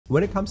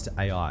When it comes to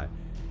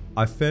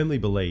I firmly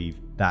believe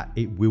that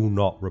it will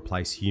not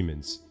replace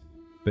humans,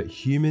 but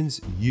humans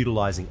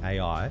utilizing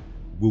AI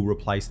will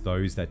replace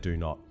those that do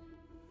not.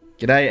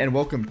 G'day and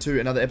welcome to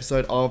another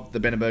episode of The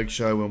Ben and Berg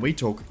Show, when we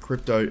talk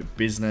crypto,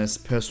 business,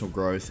 personal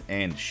growth,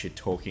 and shit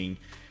talking.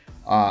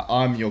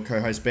 I'm your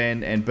co-host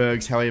Ben, and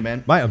Bergs, how are you,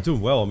 man? Mate, I'm doing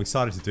well. I'm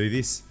excited to do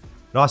this.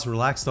 Nice and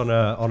relaxed on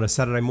a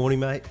Saturday morning,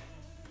 mate.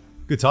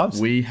 Good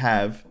times. We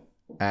have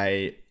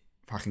a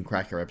fucking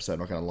cracker episode,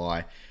 not going to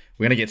lie.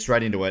 We're going to get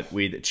straight into it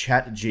with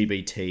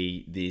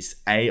ChatGPT, this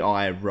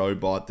AI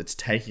robot that's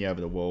taking over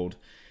the world.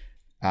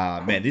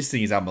 Man, this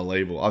thing is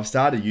unbelievable. I've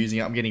started using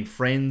it. I'm getting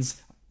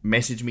friends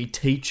message me,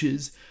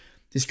 teachers.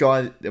 This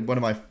guy, one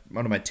of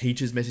my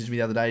teachers messaged me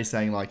the other day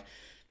saying like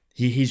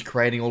he's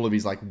creating all of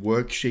his like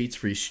worksheets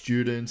for his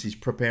students. He's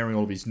preparing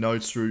all of his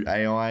notes through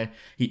AI.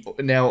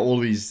 Now all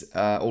of his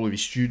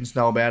students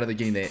know about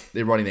it.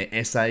 They're writing their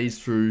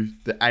essays through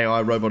the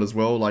AI robot as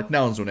well. Like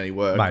no one's doing any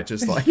work. Mate.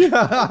 Just like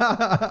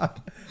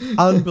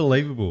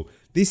unbelievable.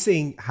 This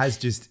thing has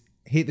just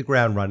hit the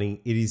ground running.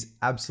 It is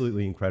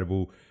absolutely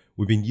incredible.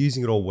 We've been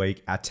using it all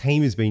week. Our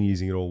team has been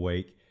using it all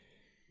week.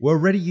 We're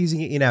already using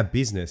it in our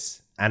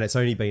business, and it's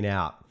only been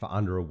out for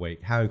under a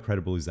week. How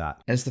incredible is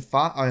that? And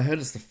I heard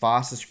it's the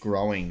fastest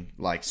growing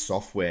like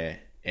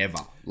software ever,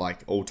 like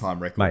all-time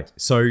record. Mate,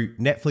 so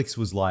Netflix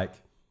was like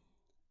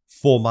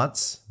 4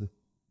 months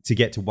to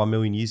get to 1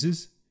 million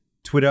users.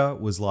 Facebook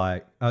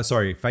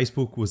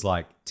was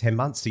like 10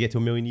 months to get to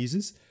 1 million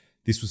users.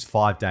 This was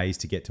 5 days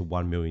to get to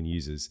 1 million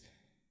users.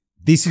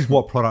 This is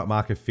what product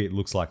market fit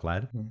looks like,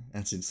 lad.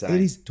 That's insane.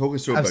 It is Talk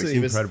us through absolutely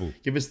it, incredible.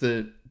 Give us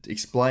the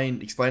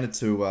explain it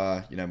to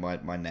my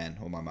nan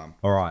or my mum.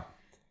 All right.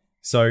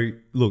 So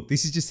look,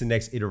 this is just the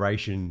next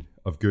iteration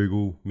of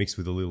Google mixed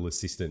with a little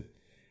assistant.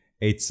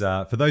 It's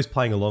for those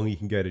playing along, you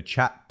can go to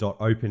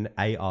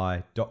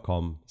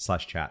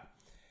chat.openai.com/chat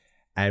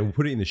and we'll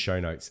put it in the show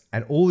notes.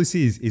 And all this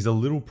is a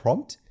little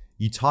prompt.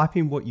 You type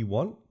in what you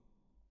want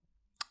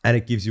and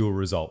it gives you a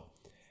result.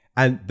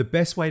 And the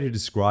best way to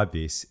describe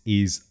this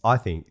is, I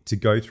think, to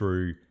go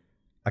through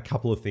a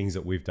couple of things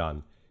that we've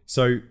done.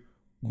 So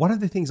one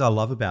of the things I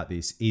love about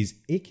this is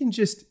it can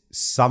just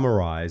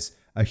summarize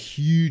a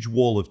huge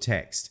wall of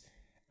text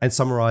and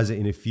summarize it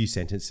in a few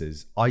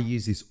sentences. I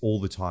use this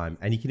all the time.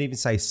 And you can even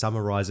say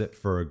summarize it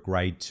for a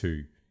grade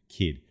 2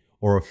 kid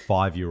or a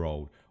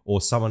 5-year-old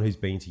or someone who's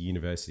been to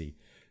university.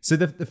 So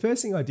the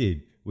first thing I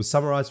did was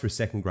summarize for a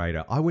second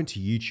grader. I went to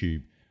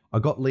YouTube. I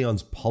got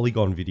Leon's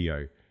Polygon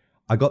video.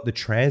 I got the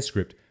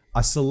transcript.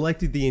 I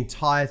selected the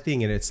entire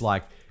thing and it's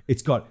got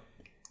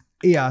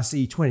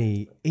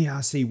ERC20,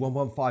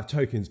 ERC115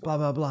 tokens, blah,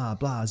 blah, blah,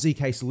 blah,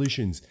 ZK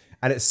solutions.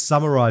 And it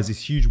summarized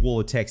this huge wall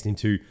of text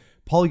into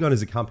Polygon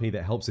is a company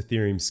that helps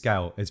Ethereum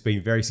scale. It's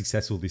been very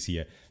successful this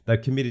year.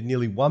 They've committed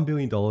nearly $1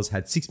 billion,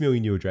 had 6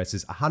 million new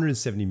addresses,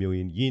 170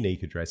 million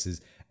unique addresses,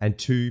 and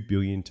 2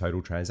 billion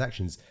total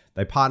transactions.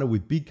 They partner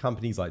with big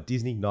companies like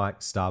Disney,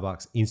 Nike,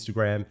 Starbucks,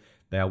 Instagram.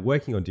 They are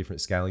working on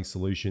different scaling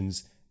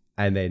solutions.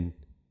 And then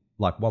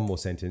like one more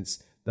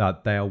sentence,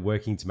 they are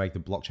working to make the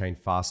blockchain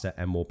faster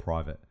and more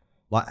private.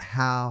 Like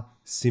how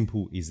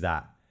simple is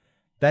that?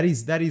 That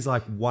is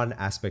like one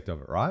aspect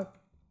of it, right?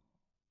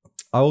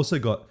 I also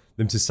got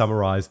them to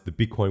summarize the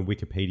Bitcoin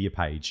Wikipedia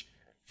page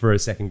for a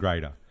second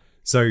grader.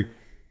 So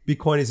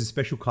Bitcoin is a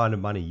special kind of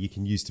money you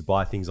can use to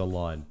buy things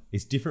online.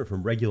 It's different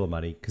from regular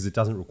money because it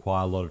doesn't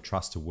require a lot of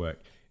trust to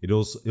work.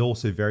 It's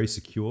also very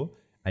secure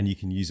and you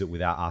can use it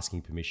without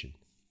asking permission.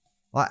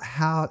 Like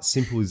how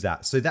simple is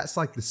that? So that's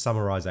like the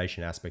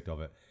summarization aspect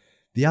of it.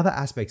 The other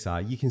aspects are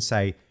you can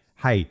say,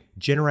 hey,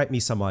 generate me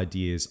some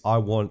ideas. I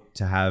want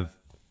to have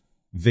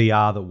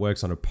VR that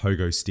works on a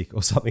pogo stick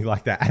or something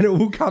like that. And it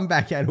will come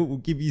back and it will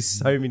give you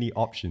so many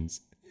options.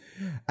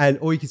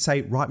 Or you could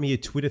say, write me a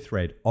Twitter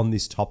thread on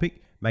this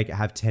topic, make it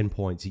have 10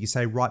 points. You can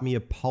say, write me a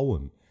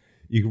poem.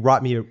 You can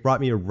write me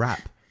a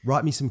rap,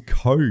 write me some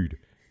code.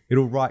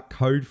 It'll write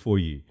code for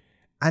you.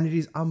 And it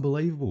is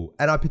unbelievable.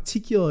 And I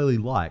particularly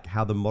like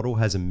how the model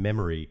has a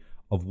memory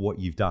of what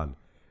you've done.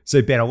 So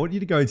Ben, I want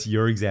you to go into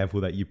your example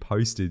that you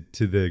posted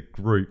to the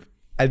group.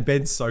 And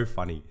Ben's so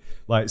funny.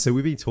 So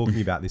we've been talking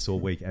about this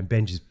all week and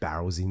Ben just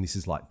barrels in. This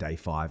is like day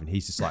 5. And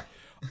he's just like,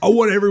 I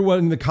want everyone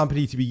in the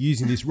company to be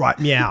using this right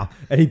meow.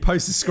 And he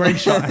posts a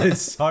screenshot and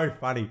it's so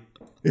funny.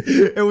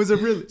 It was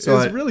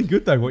really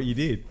good though, what you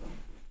did.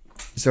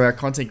 So our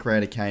content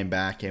creator came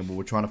back and we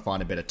were trying to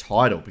find a better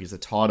title because the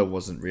title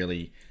wasn't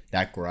really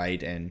that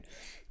great. And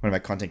one of our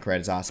content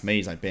creators asked me,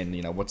 he's like, Ben,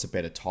 what's a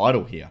better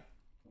title here?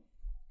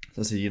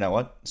 So I said, you know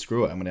what?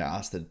 Screw it. I'm going to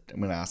ask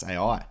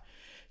AI.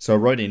 So I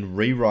wrote in,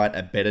 rewrite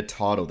a better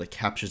title that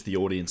captures the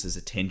audience's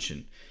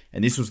attention.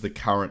 And this was the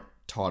current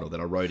title that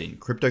I wrote in,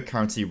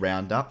 cryptocurrency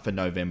roundup for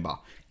November,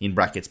 in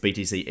brackets,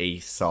 BTC,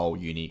 ETH, Sol,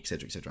 Uni,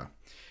 etc., etc.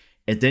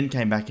 It then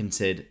came back and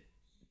said,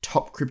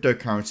 top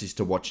cryptocurrencies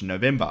to watch in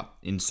November.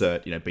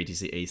 Insert,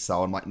 BTC, ETH,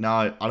 Sol. I'm like,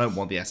 no, I don't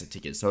want the asset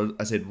tickers. So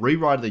I said,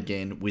 rewrite it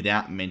again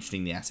without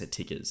mentioning the asset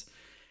tickers.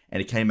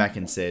 And it came back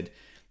and said,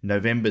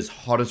 November's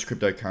hottest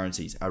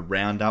cryptocurrencies, a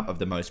roundup of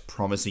the most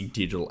promising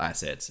digital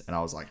assets. And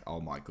I was like,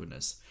 oh my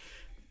goodness.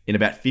 In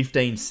about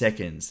 15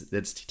 seconds,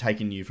 that's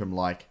taken you from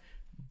like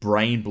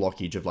brain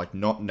blockage of like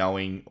not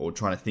knowing or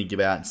trying to think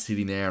about and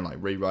sitting there and like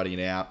rewriting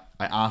it out.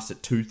 I asked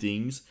it two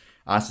things.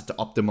 I asked it to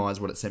optimize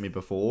what it sent me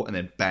before, and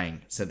then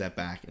bang, sent that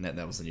back, and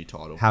that was the new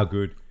title. How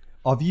good.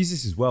 I've used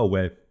this as well,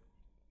 where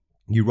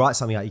you write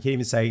something out. You can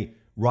even say,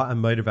 write a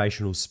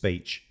motivational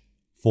speech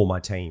for my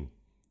team.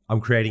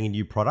 I'm creating a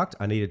new product.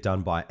 I need it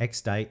done by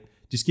X date.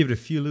 Just give it a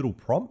few little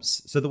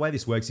prompts. So the way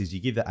this works is you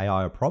give the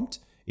AI a prompt,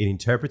 it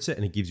interprets it,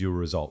 and it gives you a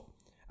result.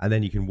 And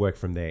then you can work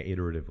from there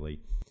iteratively.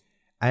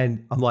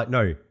 And I'm like,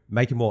 no,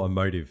 make it more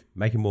emotive,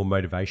 make it more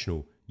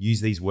motivational. Use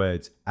these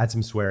words, add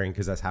some swearing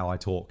because that's how I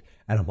talk.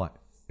 And I'm like,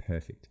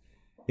 perfect.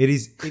 It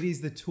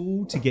is the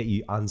tool to get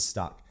you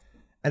unstuck.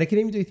 And it can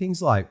even do things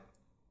like,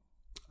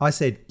 I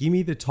said, give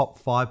me the top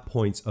 5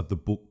 points of the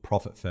book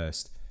Profit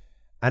First.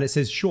 And it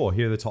says, sure,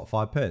 here are the top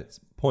 5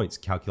 points.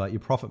 Calculate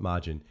your profit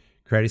margin,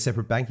 create a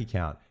separate bank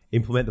account,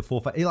 implement the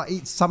 4.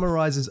 It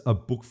summarizes a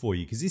book for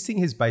you because this thing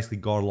has basically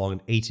gone along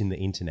and eaten the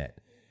internet.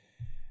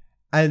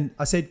 And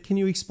I said, can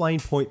you explain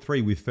point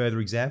 3 with further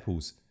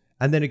examples?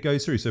 And then it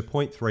goes through. So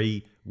point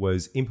 3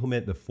 was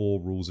implement the 4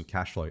 rules of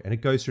cash flow. And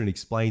it goes through and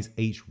explains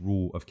each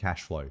rule of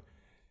cash flow.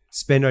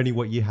 Spend only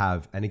what you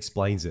have and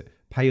explains it.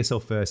 Pay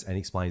yourself first and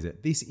explains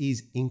it. This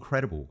is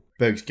incredible.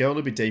 Bergs, go a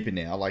little bit deeper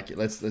now. Like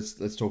let's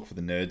talk for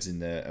the nerds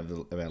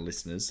of our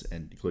listeners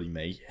and including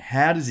me.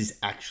 How does this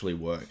actually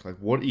work? Like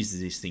what is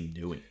this thing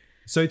doing?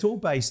 So it's all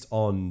based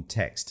on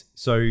text.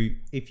 So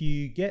if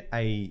you get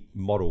a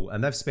model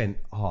and they've spent,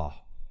 I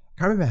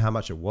can't remember how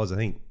much it was. I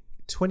think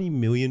 20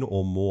 million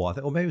or more.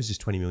 Or maybe it was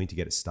just 20 million to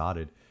get it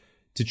started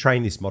to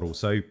train this model.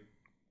 So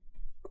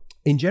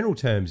in general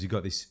terms, you've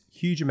got this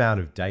huge amount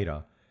of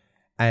data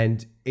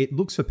and it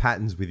looks for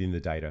patterns within the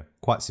data,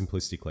 quite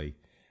simplistically.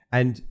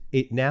 And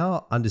it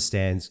now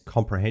understands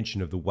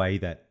comprehension of the way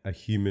that a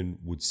human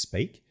would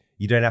speak.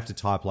 You don't have to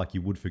type like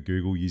you would for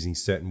Google using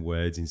certain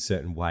words in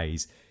certain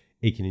ways.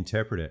 It can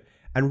interpret it.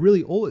 And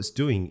really all it's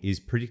doing is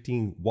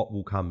predicting what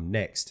will come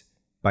next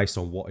based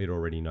on what it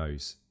already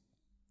knows.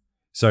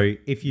 So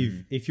if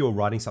you're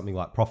writing something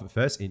like Profit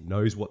First, it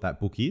knows what that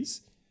book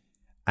is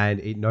and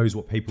it knows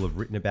what people have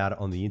written about it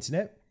on the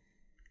internet.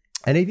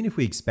 And even if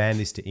we expand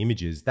this to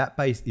images, that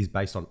base is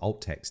based on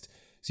alt text.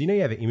 So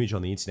you have an image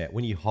on the internet,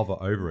 when you hover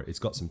over it, it's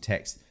got some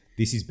text.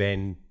 This is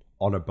Ben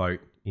on a boat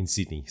in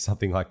Sydney,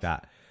 something like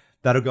that.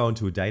 That'll go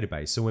into a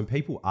database. So when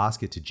people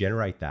ask it to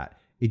generate that,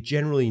 it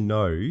generally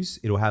knows,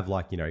 it'll have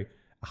 100,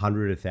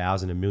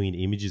 1,000, 1 million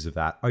images of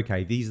that.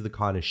 Okay, these are the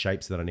kind of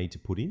shapes that I need to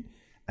put in,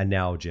 and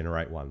now I'll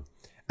generate one.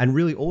 And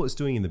really all it's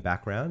doing in the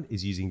background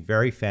is using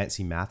very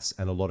fancy maths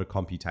and a lot of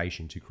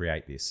computation to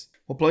create this.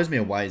 What blows me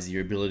away is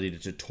your ability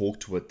to talk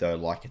to it though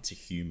like it's a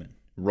human.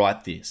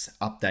 Write this,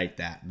 update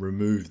that,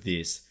 remove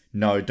this.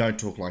 No, don't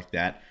talk like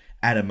that.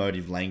 Add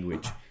emotive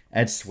language,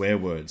 add swear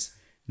words.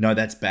 No,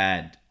 that's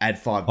bad. Add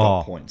 5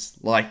 dot points.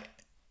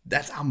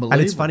 That's unbelievable.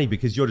 And it's funny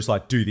because you're just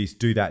like, do this,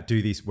 do that,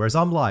 do this. Whereas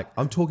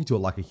I'm talking to it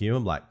like a human.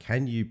 I'm like,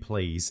 can you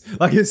please?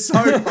 It's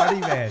so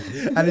funny, man.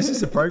 And it's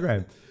just a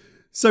program.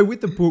 So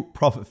with the book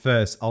Profit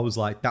First, I was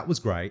like, that was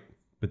great,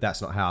 but that's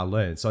not how I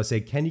learned. So I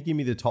said, can you give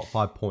me the top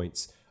 5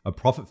 points of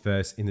Profit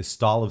First in the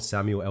style of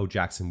Samuel L.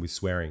 Jackson with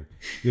swearing?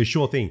 You're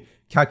sure thing.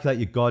 Calculate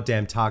your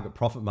goddamn target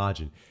profit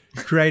margin.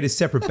 Create a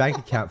separate bank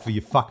account for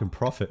your fucking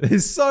profit.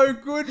 It's so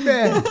good,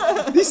 man.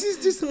 This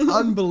is just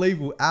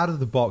unbelievable. Out of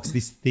the box,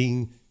 this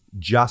thing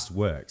just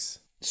works.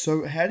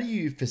 So how do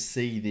you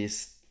foresee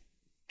this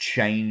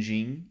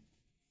changing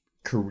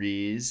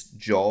careers,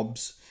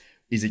 jobs?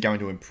 Is it going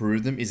to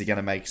improve them? Is it going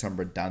to make some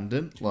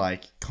redundant,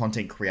 like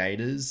content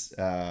creators,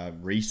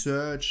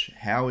 research?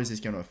 How is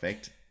this going to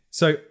affect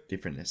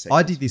different sectors?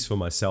 I did this for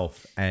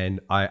myself and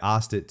I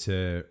asked it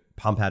to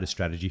pump out a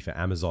strategy for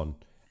Amazon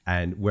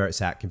and where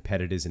it's at,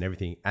 competitors and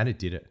everything. And it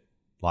did it.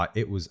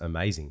 It was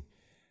amazing.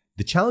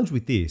 The challenge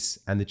with this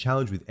and the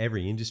challenge with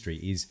every industry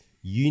is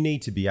you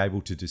need to be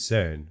able to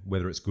discern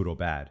whether it's good or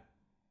bad.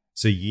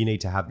 So you need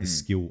to have this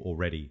skill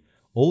already.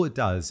 All it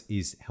does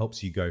is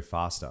helps you go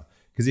faster.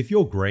 Because if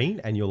you're green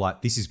and you're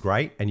like, this is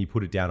great, and you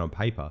put it down on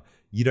paper,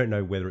 you don't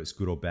know whether it's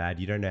good or bad.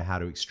 You don't know how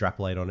to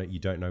extrapolate on it. You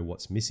don't know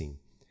what's missing.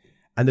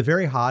 And the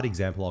very hard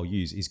example I'll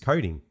use is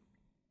coding.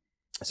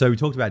 So we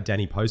talked about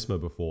Danny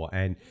Postma before,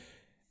 and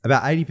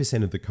about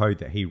 80% of the code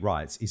that he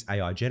writes is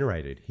AI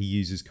generated. He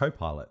uses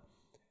Copilot,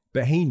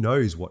 but he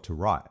knows what to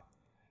write.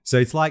 So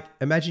it's like,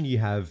 imagine you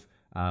have,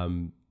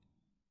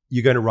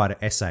 you're going to write an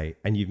essay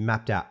and you've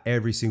mapped out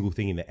every single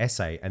thing in the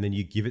essay, and then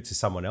you give it to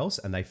someone else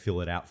and they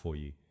fill it out for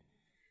you.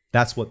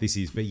 That's what this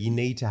is. But you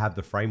need to have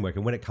the framework.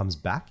 And when it comes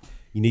back,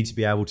 you need to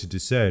be able to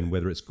discern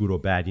whether it's good or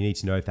bad. You need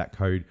to know if that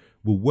code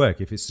will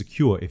work, if it's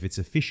secure, if it's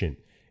efficient.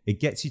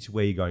 It gets you to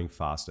where you're going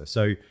faster.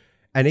 So,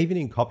 and even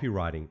in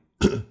copywriting,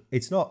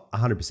 it's not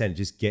 100%, it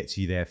just gets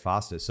you there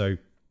faster. So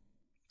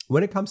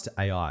when it comes to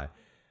AI,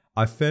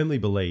 I firmly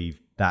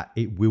believe that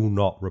it will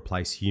not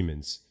replace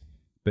humans,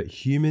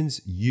 but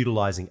humans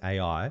utilizing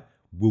AI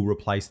will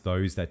replace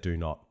those that do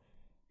not.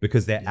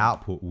 because their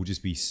output will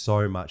just be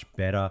so much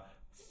better,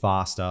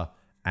 faster,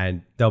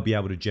 and they'll be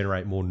able to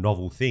generate more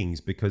novel things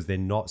because they're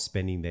not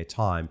spending their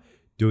time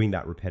doing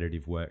that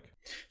repetitive work.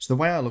 So the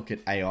way I look at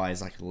AI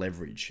is like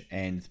leverage.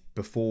 And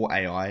before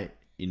AI,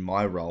 in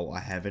my role, I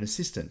have an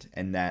assistant,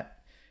 and that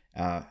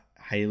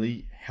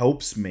Haley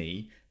helps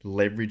me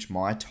leverage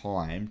my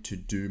time to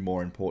do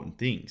more important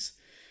things.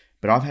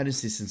 But I've had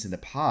assistants in the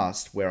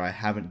past where I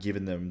haven't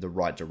given them the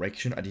right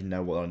direction. I didn't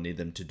know what I need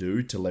them to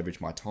do to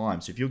leverage my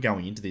time. So if you're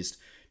going into this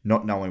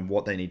not knowing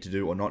what they need to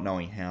do or not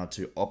knowing how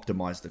to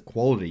optimize the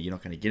quality, you're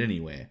not going to get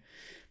anywhere.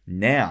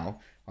 Now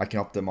I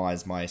can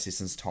optimize my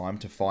assistant's time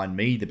to find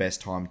me the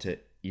best time to,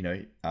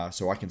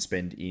 so I can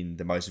spend in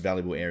the most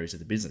valuable areas of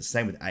the business.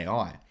 Same with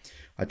AI.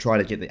 I tried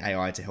to get the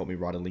AI to help me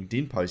write a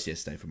LinkedIn post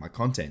yesterday for my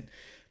content.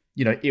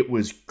 It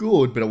was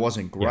good, but it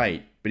wasn't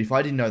great. Yeah. But if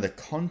I didn't know the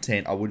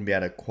content, I wouldn't be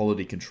able to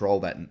quality control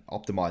that and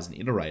optimize and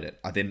iterate it.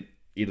 I then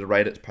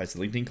iterate it to post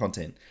the LinkedIn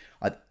content.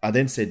 I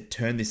then said,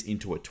 turn this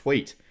into a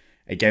tweet.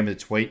 It gave me the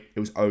tweet. It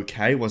was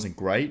okay. It wasn't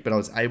great, but I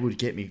was able to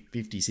get me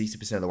 50,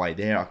 60% of the way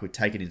there. I could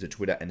take it into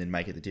Twitter and then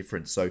make it the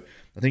difference. So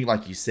I think,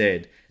 like you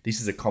said, this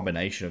is a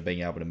combination of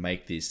being able to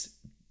make this,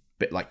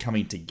 like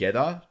coming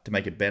together to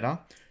make it better,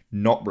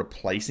 not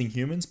replacing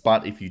humans.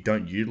 But if you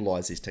don't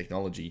utilize this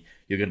technology,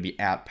 you're going to be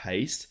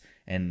outpaced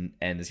and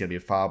there's going to be a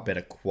far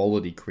better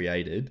quality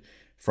created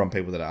from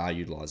people that are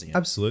utilizing it.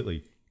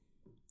 Absolutely.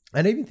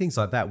 And even things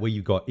like that where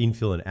you've got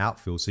infill and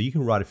outfill. So you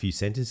can write a few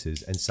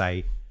sentences and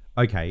say,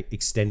 okay,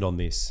 extend on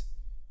this.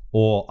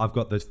 Or I've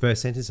got the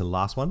first sentence and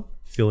last one,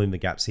 fill in the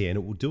gaps here, and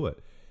it will do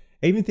it.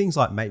 Even things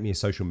like make me a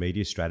social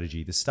media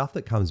strategy, the stuff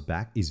that comes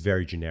back is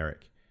very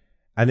generic.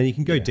 And then you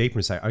can go deeper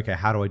and say, okay,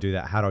 how do I do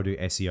that? How do I do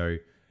SEO?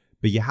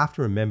 But you have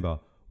to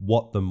remember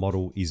what the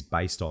model is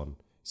based on.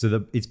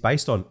 So it's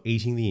based on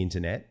eating the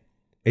internet.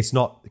 It's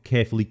not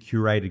carefully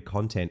curated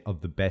content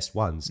of the best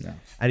ones. No.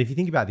 And if you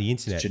think about the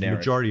internet, the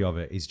majority of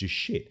it is just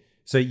shit.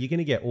 So you're going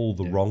to get all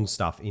the wrong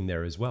stuff in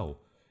there as well.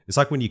 It's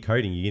like when you're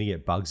coding, you're going to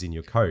get bugs in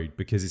your code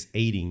because it's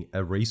eating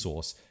a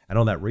resource. And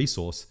on that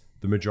resource,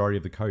 the majority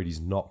of the code is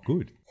not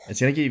good.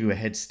 It's going to give you a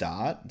head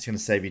start. It's going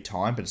to save you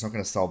time, but it's not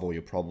going to solve all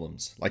your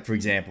problems. Like, for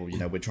example,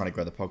 we're trying to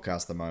grow the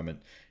podcast at the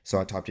moment. So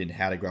I typed in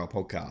how to grow a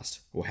podcast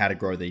or how to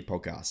grow the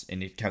podcast.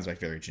 And it comes back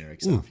very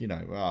generic stuff.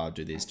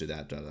 Do this, do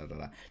that, da, da, da,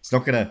 da. It's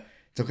not going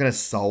to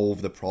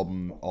solve the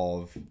problem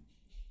of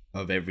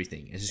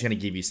everything. It's just going to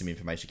give you some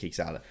information,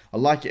 kickstart. I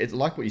like it.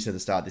 Like what you said at the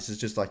start. This is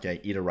just like an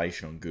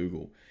iteration on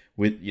Google.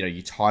 With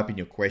you type in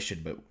your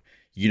question, but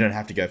you don't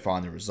have to go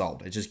find the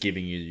result. It's just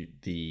giving you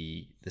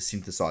the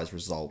synthesized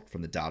result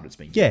from the data it's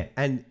being given. Yeah,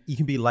 and you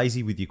can be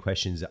lazy with your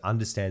questions. It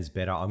understands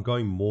better. I'm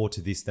going more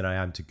to this than I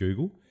am to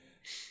Google.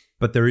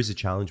 But there is a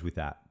challenge with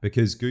that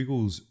because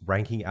Google's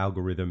ranking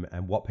algorithm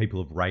and what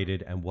people have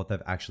rated and what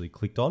they've actually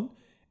clicked on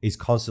is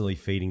constantly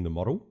feeding the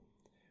model.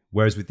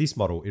 Whereas with this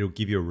model, it'll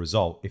give you a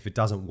result. If it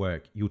doesn't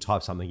work, you'll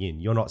type something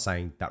in. You're not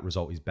saying that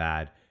result is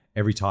bad.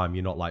 Every time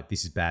you're not like,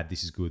 this is bad,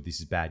 this is good, this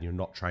is bad. You're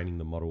not training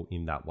the model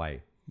in that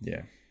way.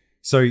 Yeah.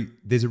 So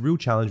there's a real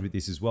challenge with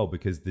this as well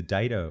because the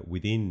data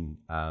within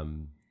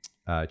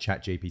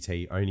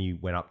ChatGPT only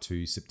went up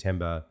to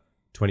September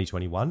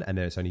 2021 and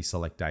then it's only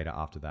select data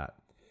after that.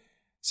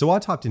 So I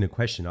typed in a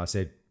question. I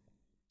said,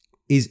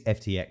 is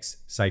FTX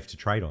safe to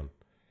trade on?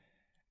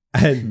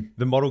 And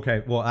the model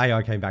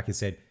AI came back and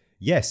said,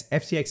 yes,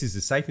 FTX is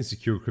a safe and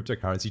secure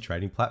cryptocurrency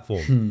trading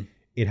platform.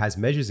 It has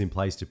measures in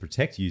place to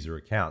protect user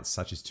accounts,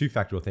 such as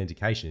two-factor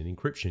authentication and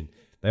encryption.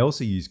 They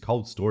also use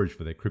cold storage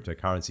for their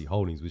cryptocurrency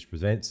holdings, which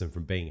prevents them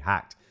from being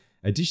hacked.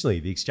 Additionally,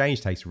 the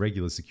exchange takes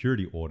regular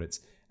security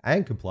audits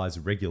and complies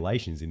with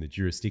regulations in the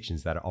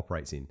jurisdictions that it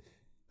operates in.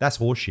 That's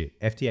horseshit.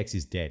 FTX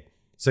is dead.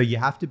 So you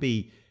have to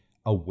be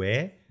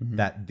aware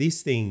that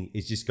this thing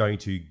is just going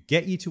to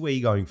get you to where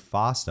you're going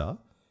faster,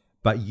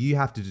 but you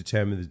have to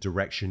determine the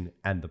direction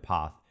and the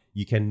path.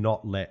 You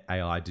cannot let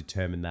AI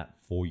determine that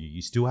for you.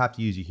 You still have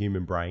to use your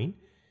human brain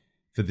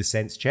for the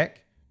sense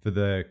check, for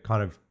the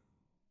kind of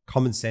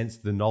common sense,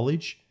 the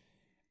knowledge.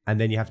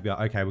 And then you have to be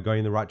like, okay, we're going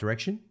in the right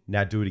direction.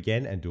 Now do it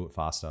again and do it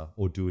faster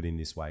or do it in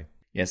this way.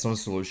 Yeah, it's not a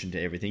solution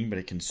to everything, but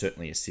it can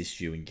certainly assist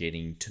you in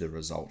getting to the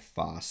result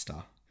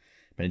faster.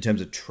 But in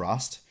terms of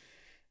trust,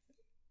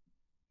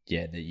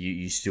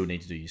 you still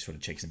need to do your sort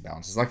of checks and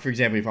balances. Like, for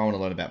example, if I want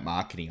to learn about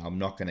marketing, I'm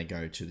not going to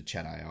go to the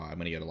Chat AI. I'm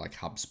going to go to like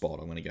HubSpot.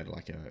 I'm going to go to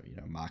like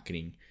a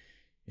marketing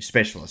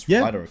specialist,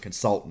 right? Or a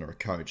consultant or a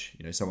coach,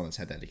 someone that's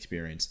had that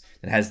experience,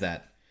 that has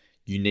that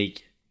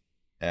unique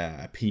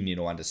opinion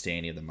or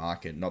understanding of the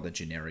market, not the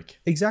generic.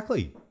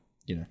 Exactly.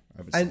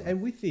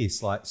 And with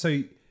this, like, so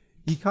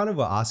you kind of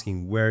were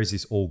asking, where is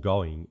this all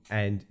going?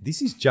 And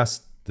this is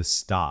just the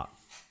start.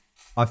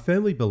 I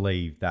firmly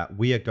believe that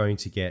we are going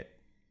to get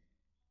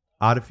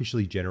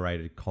artificially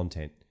generated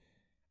content.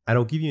 And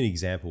I'll give you an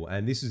example.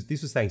 And this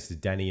was thanks to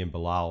Danny and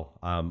Bilal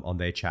on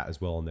their chat as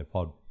well, on their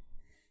pod.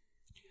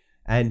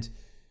 And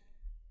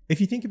if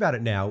you think about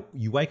it now,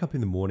 you wake up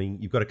in the morning,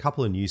 you've got a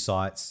couple of news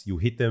sites, you'll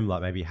hit them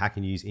like maybe Hacker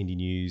News, Indie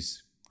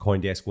News,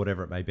 CoinDesk,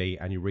 whatever it may be,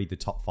 and you read the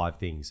top 5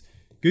 things.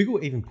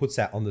 Google even puts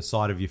that on the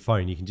side of your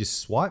phone. You can just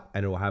swipe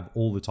and it will have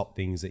all the top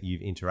things that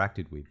you've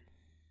interacted with.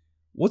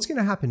 What's going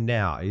to happen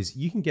now is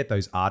you can get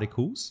those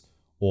articles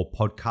or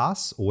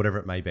podcasts or whatever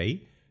it may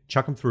be,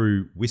 chuck them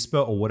through Whisper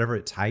or whatever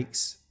it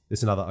takes.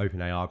 There's another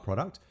OpenAI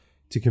product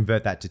to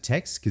convert that to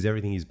text because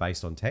everything is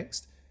based on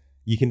text.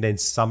 You can then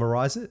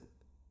summarize it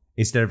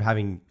instead of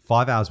having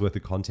 5 hours worth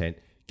of content.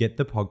 Get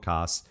the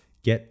podcast,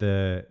 get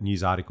the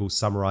news article,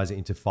 summarize it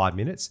into 5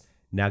 minutes.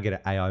 Now get an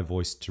AI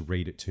voice to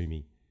read it to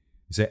me.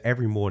 So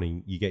every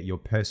morning you get your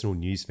personal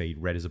news feed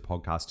read as a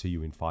podcast to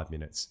you in 5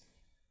 minutes.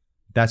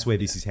 That's where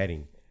this is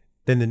heading.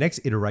 Then the next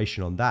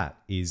iteration on that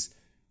is,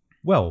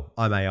 well,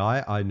 I'm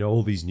AI. I know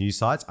all these news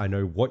sites. I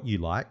know what you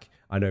like.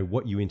 I know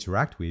what you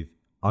interact with.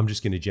 I'm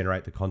just going to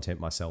generate the content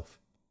myself.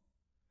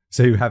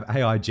 So you have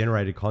AI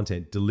generated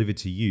content delivered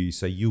to you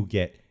so you'll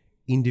get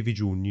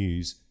individual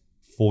news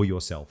for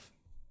yourself.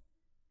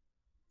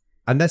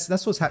 And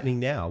that's what's happening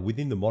now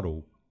within the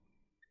model.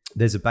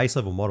 There's a base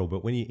level model,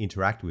 but when you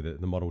interact with it,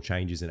 the model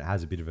changes and it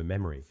has a bit of a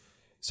memory.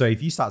 So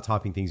if you start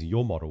typing things in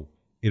your model,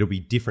 it'll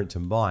be different to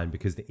mine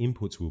because the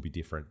inputs will be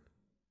different.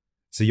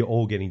 So you're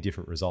all getting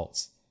different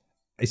results.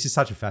 It's just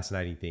such a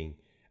fascinating thing.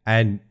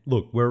 And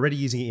look, we're already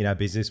using it in our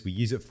business. We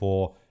use it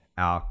for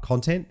our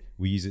content.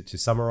 We use it to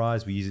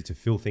summarize. We use it to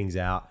fill things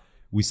out.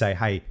 We say,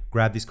 hey,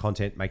 grab this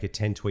content, make a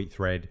 10 tweet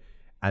thread.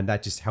 And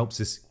that just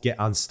helps us get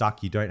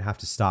unstuck. You don't have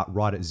to start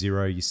right at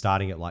 0. You're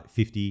starting at like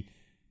 50.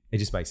 It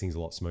just makes things a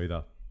lot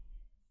smoother.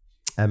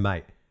 And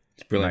mate,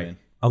 it's brilliant, man.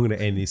 I'm going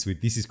to end this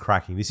with, this is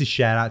cracking. This is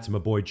shout out to my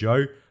boy,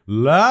 Joe.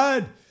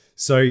 Lad.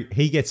 So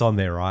he gets on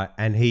there, right?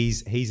 And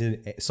he's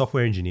a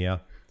software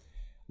engineer.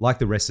 Like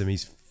the rest of them,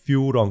 he's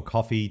fueled on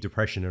coffee,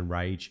 depression, and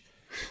rage.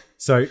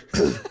 So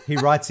he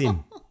writes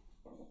in,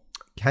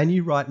 can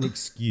you write an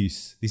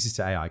excuse? This is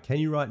to AI. Can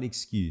you write an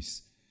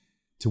excuse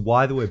to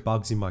why there were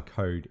bugs in my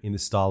code in the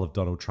style of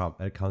Donald Trump?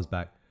 And it comes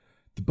back,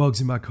 the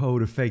bugs in my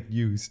code are fake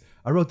news.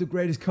 I wrote the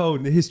greatest code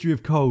in the history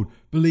of code.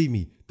 Believe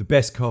me, the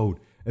best code.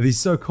 And these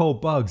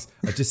so-called bugs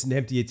are just an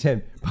empty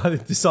attempt by the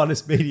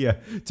dishonest media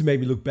to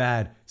make me look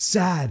bad.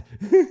 Sad.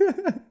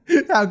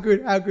 How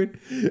good, how good.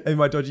 In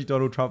my dodgy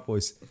Donald Trump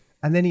voice.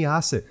 And then he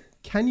asks it,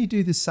 can you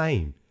do the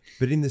same,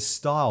 but in the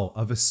style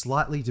of a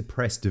slightly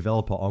depressed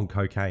developer on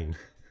cocaine?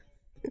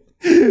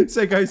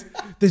 So it goes,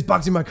 there's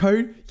bugs in my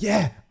code?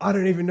 Yeah, I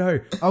don't even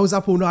know. I was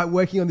up all night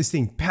working on this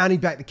thing, pounding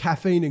back the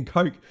caffeine and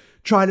coke,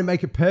 trying to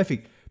make it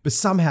perfect. But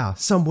somehow,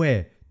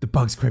 somewhere, the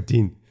bugs crept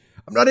in.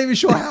 I'm not even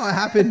sure how it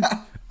happened.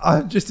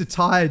 I'm just a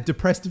tired,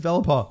 depressed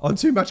developer on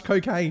too much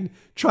cocaine,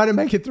 trying to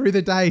make it through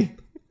the day.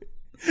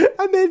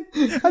 And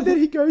then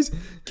he goes,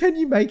 can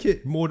you make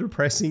it more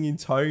depressing in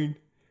tone?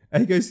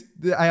 And he goes,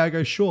 the AI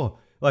goes, sure.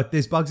 Like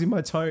there's bugs in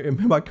my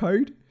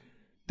code.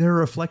 They're a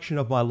reflection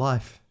of my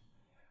life.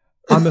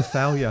 I'm a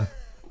failure.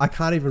 I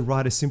can't even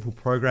write a simple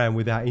program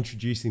without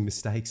introducing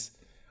mistakes.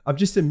 I'm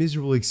just a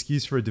miserable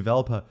excuse for a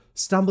developer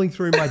stumbling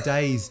through my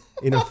days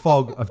in a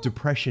fog of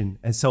depression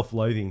and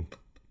self-loathing.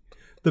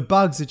 The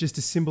bugs are just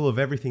a symbol of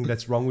everything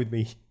that's wrong with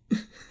me.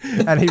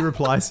 And he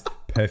replies,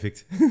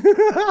 perfect.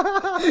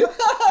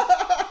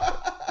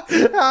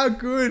 How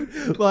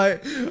good.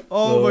 Like,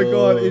 oh my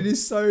God. It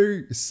is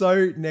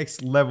so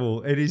next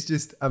level. It is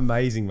just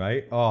amazing,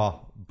 mate.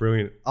 Oh,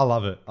 brilliant. I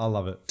love it. I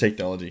love it.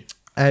 Technology.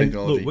 And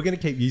look, we're going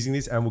to keep using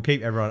this and we'll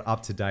keep everyone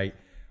up to date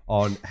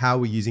on how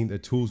we're using the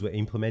tools we're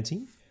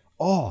implementing.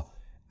 Oh,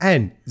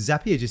 and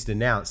Zapier just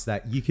announced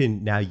that you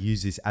can now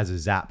use this as a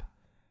Zap.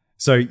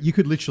 So you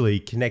could literally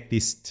connect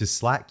this to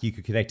Slack. You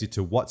could connect it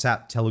to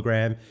WhatsApp,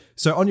 Telegram.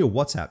 So on your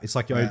WhatsApp, it's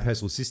like your own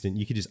personal assistant.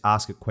 You could just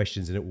ask it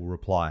questions and it will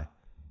reply.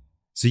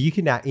 So you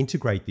can now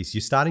integrate this.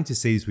 You're starting to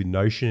see this with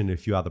Notion and a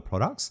few other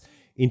products,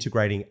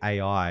 integrating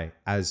AI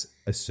as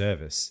a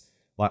service,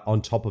 like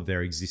on top of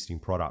their existing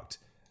product.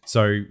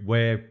 So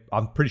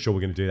I'm pretty sure we're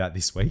going to do that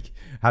this week.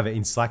 Have it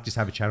in Slack, just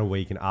have a channel where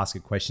you can ask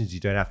it questions.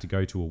 You don't have to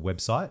go to a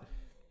website.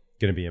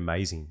 Going to be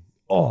amazing.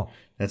 Oh,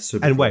 that's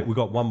super And cool. wait, we've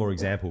got one more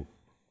example.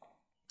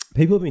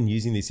 People have been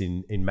using this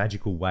in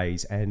magical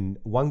ways. And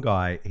one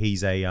guy,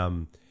 he's I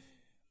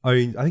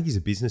think he's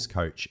a business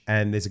coach.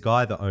 And there's a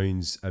guy that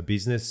owns a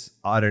business.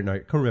 I don't know. I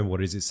can't remember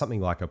what it is. It's something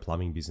like a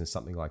plumbing business,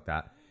 something like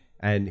that.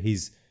 And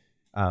his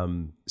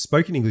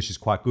spoken English is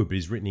quite good, but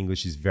his written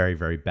English is very,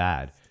 very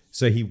bad.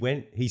 So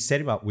he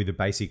set him up with a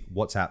basic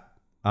WhatsApp,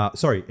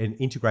 an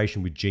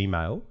integration with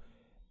Gmail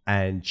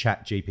and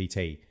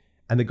ChatGPT.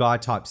 And the guy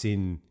types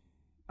in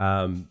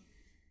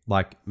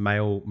like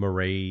Mail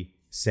Marie,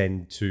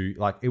 send to,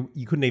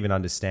 you couldn't even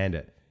understand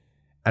it.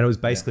 And it was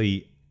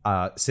basically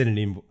send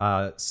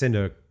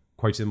a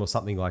quote to them or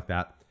something like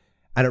that.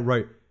 And it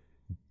wrote,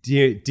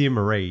 Dear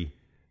Marie,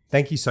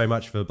 thank you so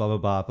much for blah, blah,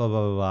 blah, blah,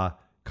 blah, blah, blah,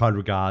 kind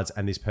regards,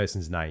 and this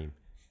person's name.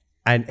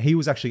 And he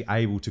was actually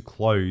able to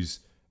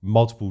close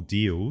multiple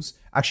deals.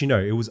 Actually,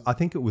 no, I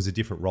think it was a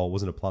different role. It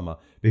wasn't a plumber,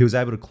 but he was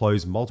able to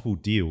close multiple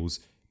deals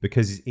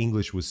because his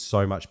English was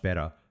so much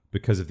better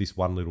because of this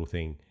one little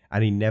thing.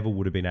 And he never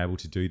would have been able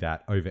to do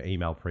that over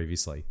email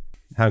previously.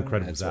 How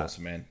incredible is that? That's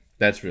awesome, man.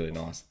 That's really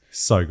nice.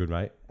 So good,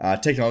 mate.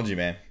 Technology,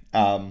 man.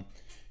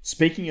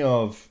 Speaking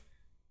of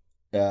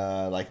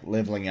like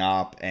leveling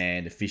up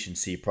and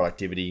efficiency,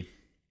 productivity.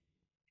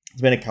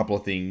 There's been a couple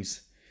of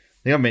things.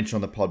 I think I mentioned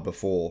on the pod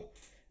before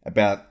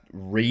about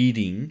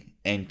reading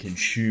and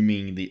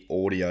consuming the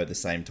audio at the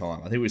same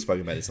time. I think we've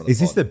spoken about this on the pod. Is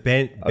this the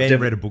Ben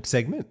read a book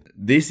segment?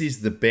 This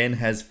is the Ben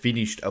has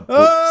finished a book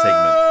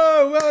segment.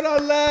 Oh, well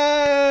done,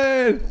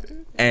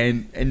 lad!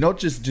 And not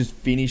just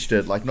finished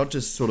it, like not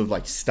just sort of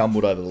like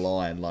stumbled over the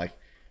line, like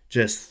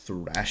just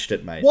thrashed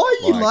it, mate. Why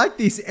are you like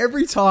this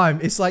every time?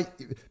 It's like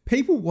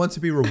people want to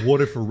be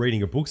rewarded for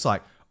reading a book. It's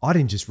like, I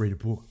didn't just read a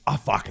book. I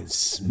fucking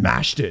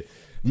smashed it.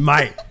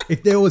 Mate,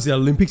 if there was the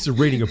Olympics of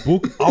reading a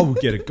book, I would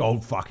get a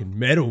gold fucking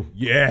medal.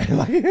 Yeah.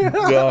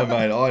 No,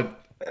 mate.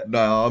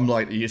 I'm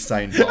like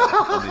Usain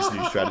Bolt on this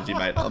new strategy,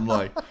 mate. I'm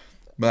like,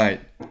 mate,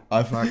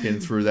 I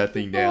fucking threw that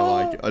thing down.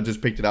 Like, I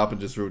just picked it up and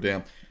just threw it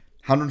down.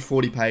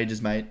 140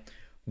 pages, mate.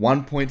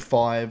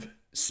 1.5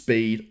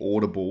 speed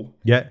audible.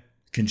 Yeah.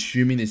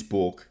 Consuming this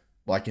book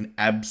like an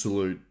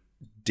absolute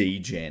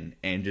degen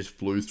and just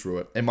flew through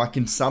it. And my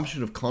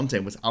consumption of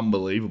content was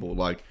unbelievable.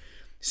 Like,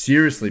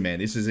 seriously, man,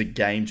 this is a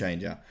game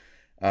changer.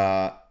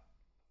 I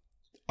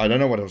don't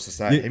know what else to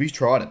say. Have you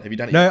tried it? Have you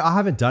done it yet? No, I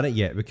haven't done it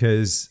yet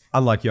because,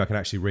 unlike you, I can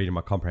actually read and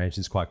my comprehension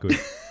is quite good.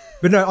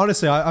 But no,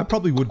 honestly, I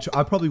probably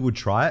would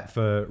try it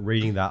for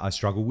reading that I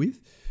struggle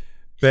with.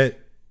 But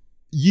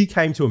you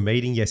came to a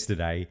meeting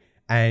yesterday,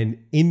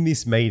 and in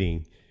this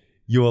meeting,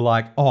 you were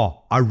like,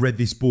 "Oh, I read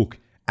this book,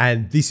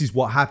 and this is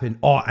what happened.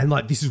 Oh, and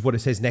like this is what it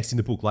says next in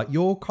the book." Like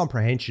your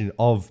comprehension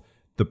of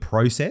the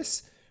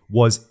process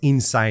was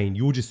insane.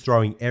 You were just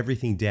throwing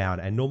everything down.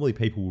 And normally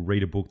people will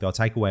read a book, they'll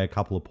take away a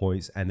couple of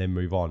points and then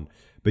move on.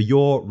 But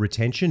your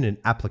retention and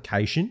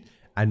application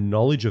and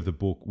knowledge of the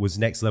book was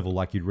next level.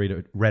 Like you'd read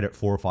it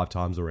 4 or 5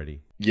 times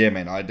already. Yeah,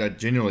 man. I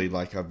genuinely,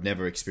 like, I've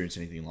never experienced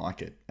anything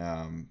like it.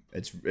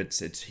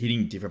 It's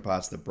hitting different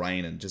parts of the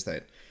brain, and just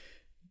that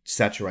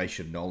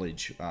saturation of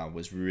knowledge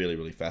was really,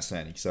 really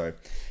fascinating. So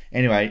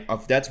anyway,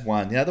 that's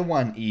one. The other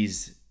one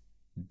is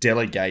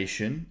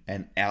delegation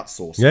and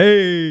outsourcing.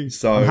 Yay!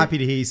 So I'm happy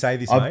to hear you say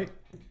this, mate.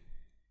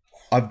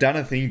 I've done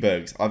a thing,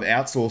 Bergs. I've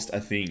outsourced a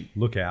thing.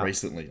 Look out!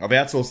 Recently, I've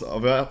outsourced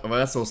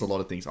a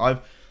lot of things.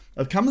 I've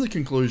come to the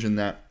conclusion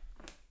that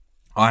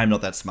I am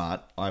not that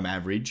smart. I'm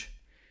average,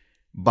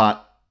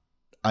 but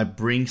I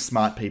bring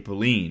smart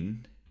people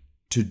in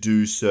to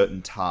do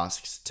certain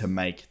tasks to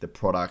make the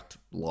product,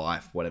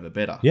 life, whatever,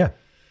 better. Yeah.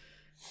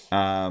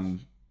 I've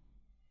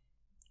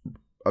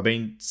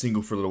been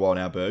single for a little while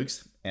now,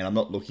 Bergs, and I'm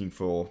not looking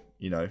for,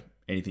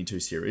 anything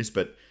too serious,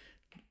 but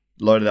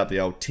loaded up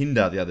the old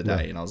Tinder the other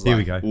day, and I was Here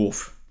like, we go.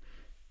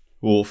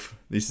 oof,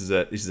 this is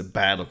a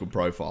bad looking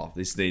profile.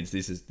 This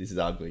is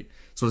ugly.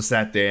 Sort of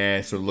sat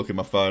there, sort of look at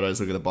my photos,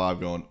 look at the bio,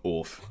 going,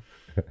 oof,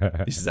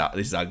 this is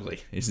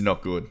ugly. This is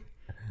not good.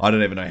 I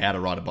don't even know how to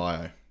write a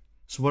bio.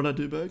 So what did I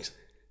do, Bergs?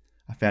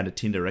 I found a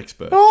Tinder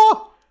expert.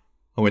 Oh!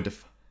 I went to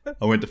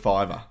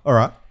Fiverr. All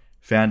right.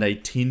 Found a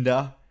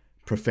Tinder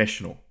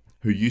professional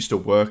who used to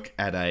work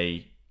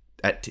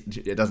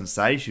it doesn't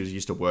say, she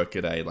used to work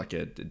at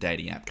a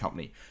dating app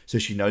company. So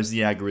she knows the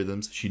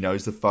algorithms, she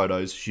knows the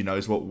photos, she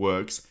knows what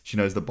works, she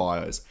knows the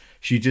bios.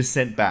 She just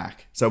sent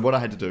back. So what I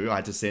had to do, I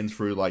had to send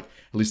through like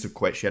a list of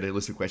questions. She had a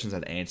list of questions, I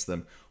had to answer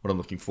them, what I'm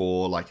looking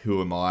for, like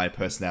who am I,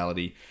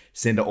 personality,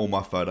 send her all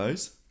my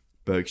photos.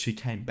 Berg, she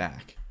came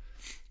back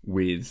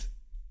with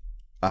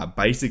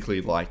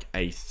basically like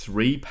a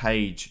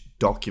 3-page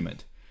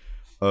document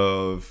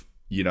of,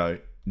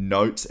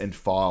 notes and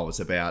files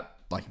about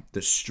like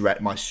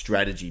my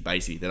strategy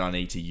basically that I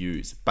need to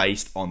use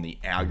based on the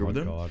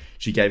algorithm. Oh my God.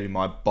 She gave me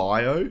my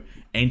bio,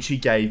 and she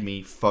gave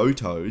me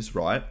photos,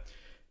 right?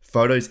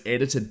 Photos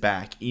edited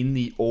back in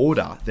the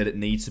order that it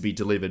needs to be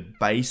delivered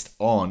based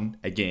on,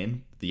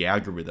 again, the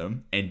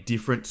algorithm and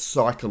different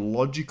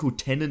psychological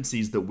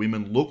tendencies that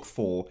women look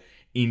for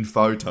in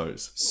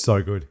photos.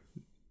 So good.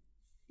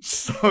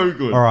 So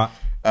good. All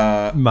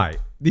right. Mate,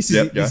 this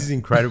is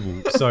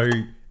incredible. So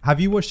have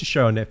you watched a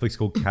show on Netflix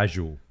called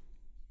Casual?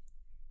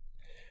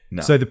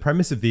 No. So the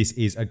premise of this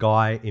is a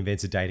guy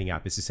invents a dating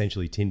app. It's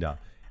essentially Tinder.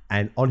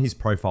 And on his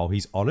profile,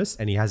 he's honest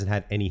and he hasn't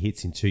had any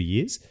hits in 2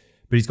 years,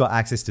 but he's got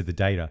access to the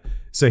data.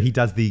 So he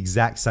does the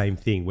exact same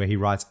thing where he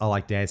writes, I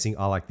like dancing,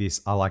 I like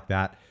this, I like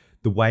that.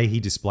 The way he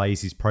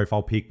displays his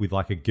profile pic with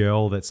like a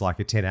girl that's like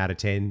a 10 out of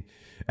 10.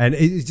 And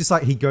it's just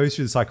like he goes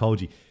through the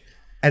psychology.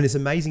 And it's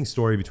an amazing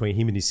story between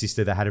him and his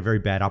sister that had a very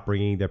bad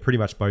upbringing. They're pretty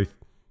much both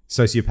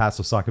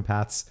sociopaths or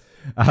psychopaths.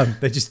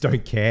 They just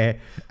don't care.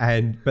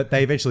 But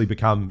they eventually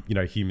become,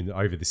 human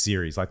over the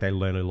series. Like they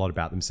learn a lot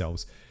about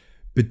themselves.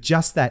 But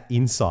just that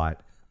insight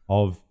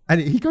of,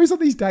 and he goes on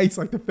these dates,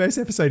 like the first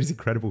episode is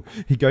incredible.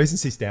 He goes and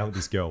sits down with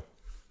this girl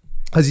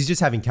because he's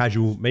just having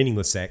casual,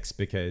 meaningless sex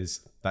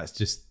because that's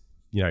just,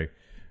 it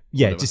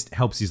just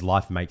helps his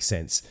life make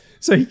sense.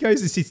 So he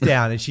goes and sits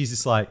down and she's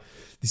just like,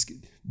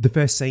 the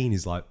first scene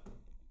is like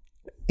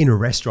in a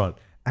restaurant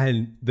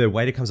and the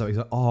waiter comes up, he's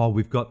like, oh,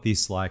 we've got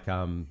this like,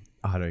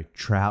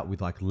 trout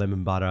with like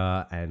lemon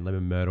butter and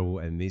lemon myrtle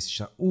and this.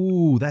 She's like,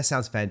 ooh, that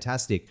sounds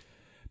fantastic.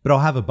 But I'll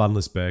have a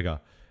bunless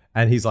burger.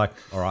 And he's like,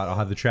 all right, I'll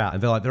have the trout.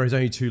 And they're like, there is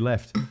only 2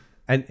 left.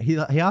 And he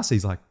asks,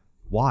 he's like,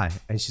 why?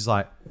 And she's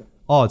like,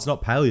 oh, it's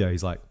not paleo.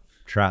 He's like,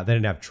 trout. They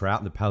didn't have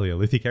trout in the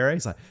Paleolithic area.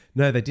 He's like,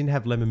 no, they didn't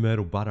have lemon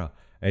myrtle butter.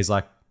 And he's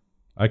like,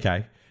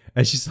 okay.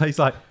 And he's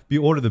like,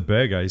 you order the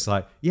burger. He's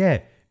like, yeah,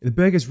 the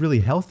burger's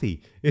really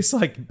healthy. It's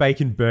like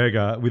bacon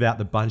burger without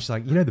the bun. She's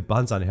like, you know, the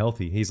bun's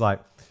unhealthy. He's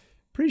like,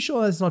 pretty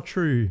sure that's not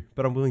true,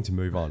 but I'm willing to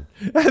move on.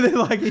 And then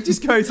like, it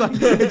just goes like,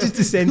 it just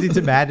descends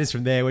into madness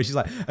from there, where she's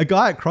like, a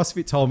guy at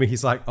CrossFit told me,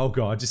 he's like, oh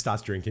God, just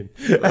starts drinking.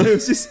 And it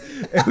was just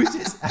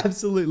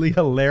absolutely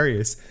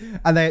hilarious.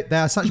 And they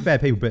are such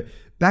bad people. But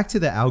back to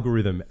the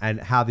algorithm and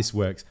how this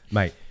works,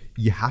 mate,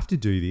 you have to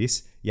do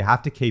this. You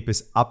have to keep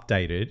us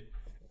updated.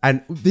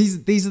 And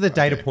these are the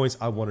data points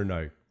I want to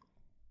know.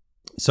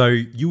 So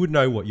you would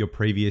know what your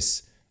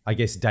previous, I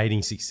guess,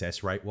 dating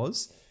success rate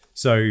was.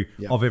 So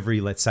of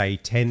every, let's say,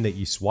 10 that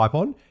you swipe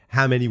on,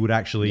 how many would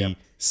actually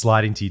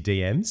slide into your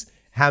DMs?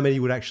 How many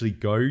would actually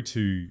go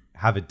to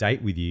have a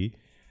date with you?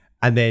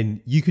 And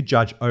then you could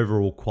judge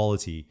overall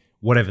quality,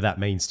 whatever that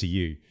means to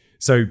you.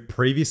 So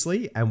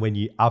previously, and when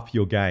you up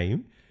your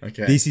game,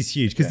 this is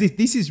huge. Because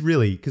this is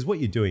really, because what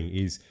you're doing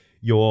is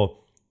you're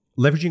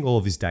leveraging all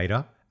of this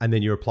data, and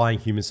then you're applying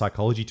human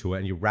psychology to it,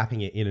 and you're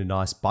wrapping it in a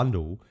nice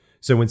bundle.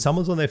 So when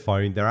someone's on their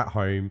phone, they're at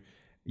home,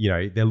 you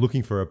know, they're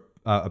looking for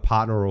a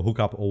partner or a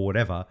hookup or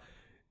whatever,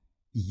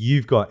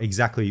 you've got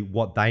exactly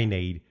what they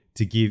need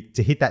to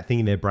hit that thing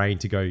in their brain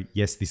to go,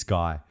 yes, this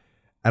guy.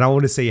 And I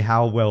want to see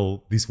how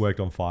well this worked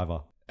on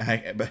Fiverr.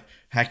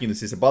 Hacking the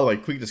system. By the way,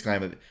 quick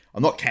disclaimer,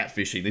 I'm not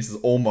catfishing. This is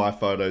all my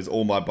photos,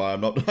 all my bio.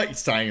 I'm not like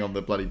saying I'm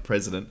the bloody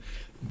president,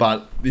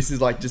 but this is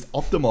like just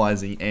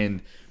optimizing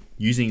and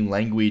using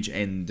language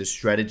and the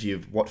strategy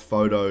of what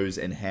photos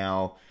and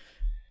how.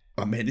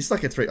 Oh man, this is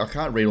like I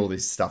can't read all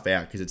this stuff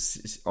out because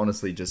it's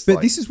honestly just.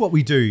 But this is what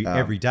we do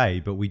every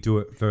day. But we do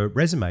it for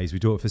resumes. We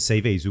do it for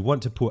CVs. We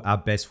want to put our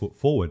best foot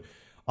forward.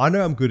 I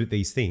know I'm good at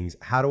these things.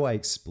 How do I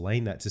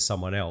explain that to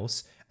someone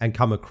else and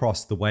come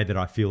across the way that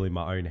I feel in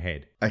my own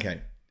head?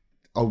 Okay,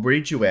 I'll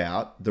read you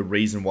out the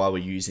reason why we're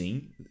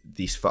using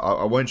this.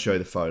 I won't show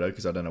the photo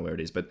because I don't know where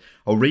it is, but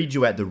I'll read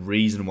you out the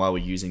reason why we're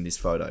using this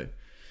photo.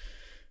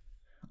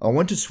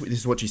 This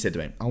is what she said to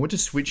me. I want to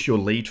switch your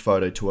lead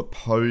photo to a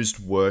posed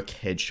work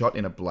headshot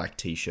in a black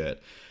t-shirt.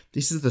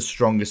 This is the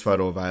strongest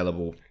photo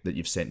available that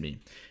you've sent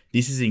me.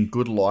 This is in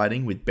good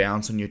lighting with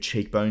bounce on your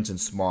cheekbones and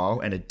smile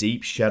and a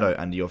deep shadow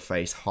under your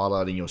face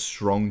highlighting your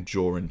strong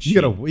jaw and chin.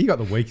 You got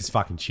the weakest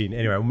fucking chin.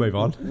 Anyway, we'll move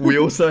on. We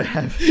also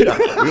have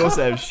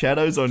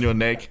shadows on your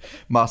neck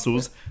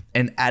muscles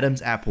and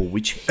Adam's apple,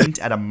 which hint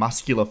at a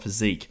muscular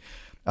physique.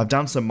 I've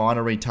done some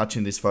minor retouch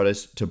in these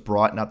photos to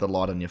brighten up the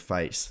light on your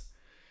face.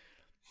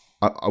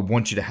 I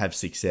want you to have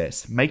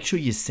success. Make sure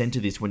you center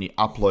this when you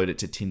upload it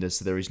to Tinder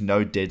so there is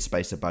no dead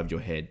space above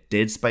your head.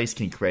 Dead space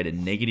can create a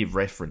negative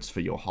reference for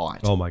your height.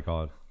 Oh my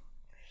God.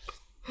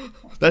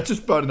 That's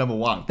just photo number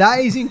one. That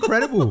is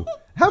incredible.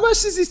 How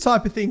much does this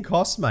type of thing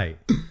cost, mate?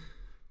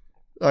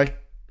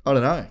 Like, I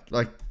don't know,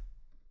 like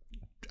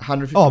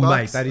 150 bucks. Oh,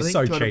 mate, that is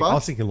so cheap. Bucks? I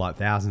was thinking like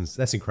thousands.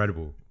 That's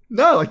incredible.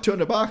 No, like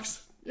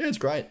 $200. Yeah, it's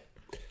great.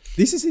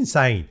 This is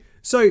insane.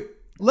 So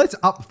let's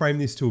upframe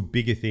this to a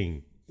bigger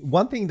thing.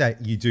 One thing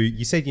that you do,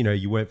 you said, you know,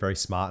 you weren't very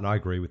smart, and I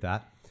agree with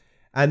that.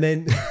 And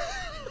then...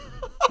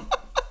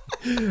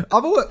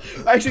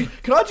 Actually,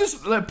 can I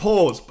just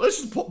pause?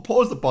 Let's just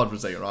pause the pod for a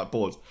second, right?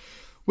 Pause.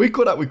 We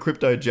caught up with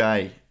Crypto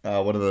J,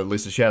 one of the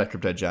listeners. Shout out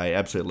Crypto J,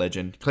 absolute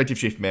legend. Collective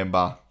Shift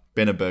member,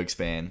 Ben and Bergs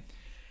fan.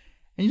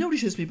 And you know what he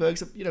says to me,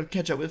 Bergs? You know,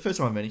 catch up with the first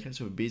time I met him, he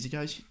catch up with beers, he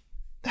goes,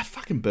 that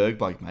fucking Berg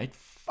bloke, mate,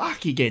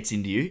 fuck, he gets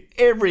into you.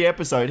 Every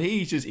episode,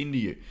 he's just into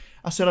you.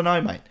 I said, I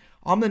know, mate.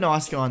 I'm the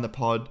nice guy in the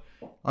pod.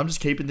 I'm just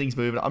keeping things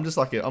moving. I'm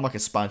like a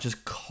sponge,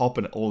 just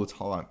copping it all the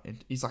time.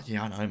 And he's like,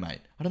 yeah, I know, mate.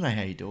 I don't know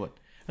how you do it.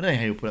 I don't know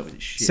how you put up with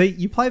this shit. See,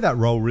 you play that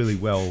role really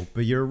well,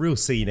 but you're a real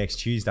see you next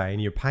Tuesday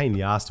and you're a pain in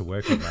the ass to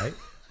work with, mate.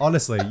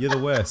 Honestly, you're the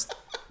worst.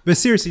 But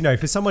seriously, no,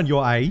 for someone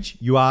your age,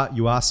 you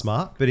are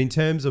smart. But in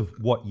terms of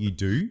what you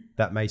do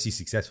that makes you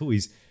successful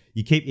is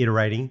you keep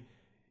iterating.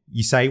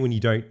 You say when you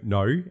don't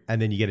know,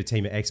 and then you get a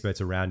team of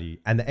experts around you.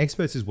 And the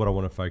experts is what I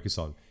want to focus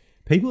on.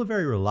 People are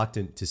very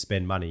reluctant to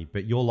spend money,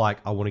 but you're like,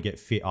 I want to get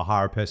fit. I'll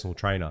hire a personal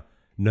trainer.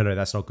 No,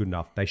 that's not good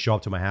enough. They show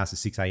up to my house at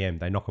 6 a.m.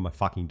 They knock on my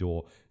fucking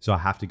door. So I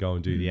have to go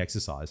and do the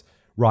exercise.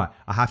 Right.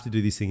 I have to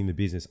do this thing in the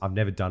business. I've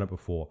never done it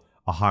before.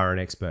 I hire an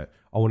expert.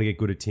 I want to get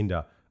good at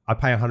Tinder. I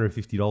pay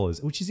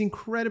 $150, which is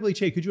incredibly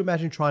cheap. Could you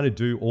imagine trying to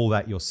do all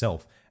that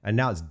yourself? And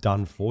now it's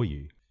done for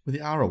you. With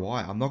the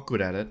ROI, I'm not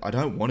good at it. I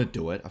don't want to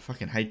do it. I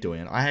fucking hate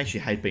doing it. I actually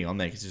hate being on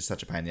there because it's just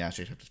such a pain in the ass.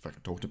 You have to fucking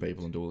talk to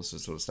people and do all this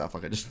sort of stuff.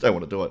 Like, I just don't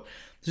want to do it.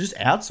 So just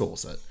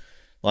outsource it.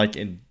 Like,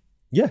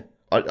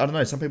 I don't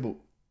know. Some people,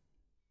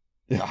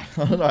 I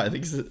don't know. I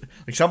think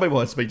like some people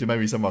I speak to,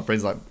 maybe some of my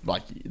friends,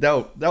 like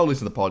they'll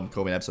listen to the pod and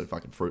call me an absolute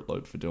fucking fruit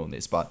load for doing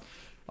this. But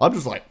I'm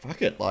just like,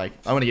 fuck it. Like,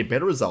 I want to get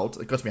better results.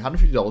 It costs me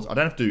 $150. I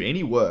don't have to do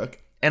any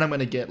work, and I'm going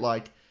to get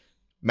like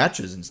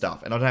matches and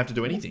stuff, and I don't have to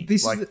do anything.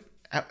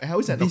 How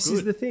is that not good? This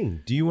is the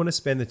thing. Do you want to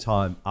spend the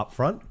time up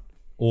front,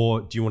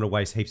 or do you want to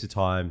waste heaps of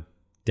time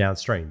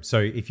downstream. So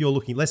if you're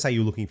looking, let's say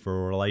you're looking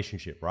for a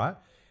relationship, right?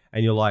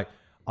 And you're like,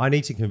 I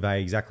need to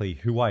convey exactly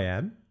who I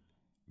am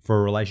for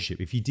a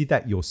relationship. If you did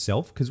that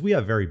yourself, because we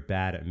are very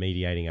bad at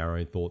mediating our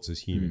own thoughts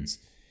as humans.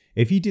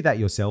 If you did that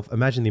yourself,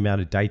 imagine the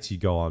amount of dates you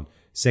go on,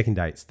 second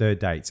dates, third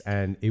dates,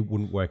 and it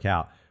wouldn't work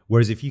out.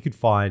 Whereas if you could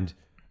find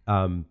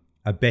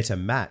a better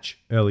match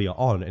earlier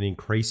on and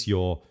increase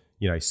your,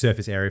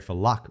 surface area for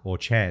luck or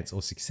chance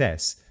or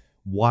success,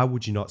 why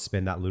would you not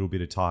spend that little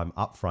bit of time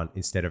up front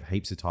instead of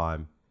heaps of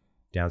time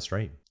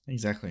downstream?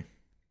 Exactly.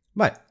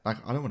 Mate. Like,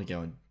 I don't want to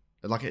go and,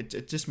 like,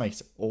 it just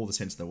makes all the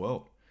sense in the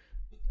world.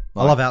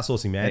 I love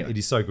outsourcing, man. Anyway. It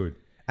is so good.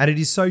 And it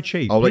is so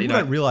cheap. People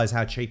don't realize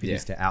how cheap it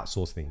is to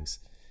outsource things.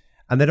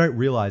 And they don't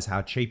realize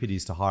how cheap it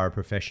is to hire a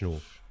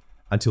professional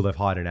until they've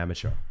hired an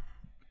amateur.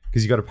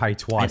 Because you've got to pay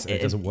twice and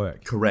it doesn't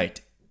work.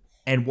 Correct.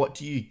 And what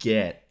do you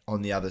get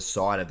on the other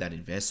side of that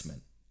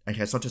investment?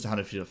 Okay, it's not just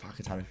 $150. Fuck,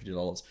 it's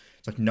 $150.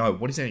 It's like, no,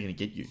 what is that going to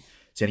get you?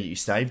 It's going to get you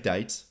saved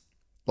dates,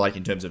 like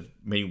in terms of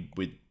meeting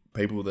with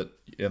people that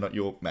are not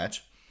your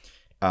match.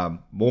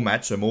 More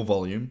match, so more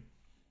volume.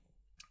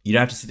 You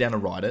don't have to sit down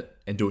and write it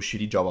and do a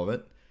shitty job of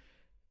it.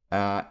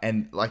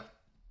 And like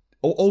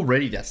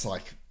already that's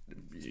like,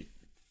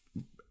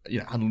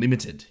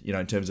 unlimited,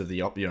 in terms of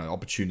the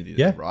opportunity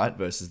there, right?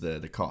 Versus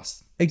the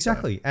cost.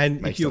 Exactly. So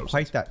and if you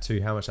equate that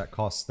to how much that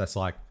costs, that's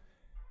like,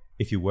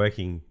 if you're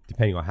working,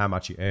 depending on how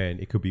much you earn,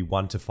 it could be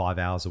 1 to 5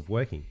 hours of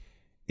working.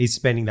 Is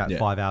spending that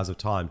 5 hours of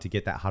time to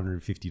get that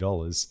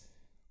 $150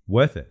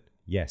 worth it?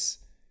 Yes.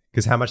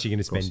 Because how much are you going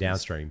to spend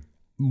downstream?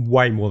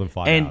 Way more than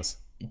 5 hours.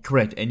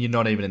 Correct. And you're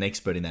not even an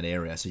expert in that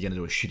area, so you're going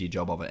to do a shitty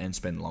job of it and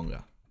spend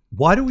longer.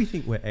 Why do we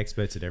think we're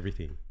experts at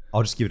everything?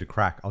 I'll just give it a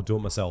crack. I'll do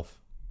it myself.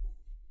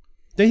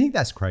 Don't you think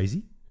that's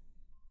crazy?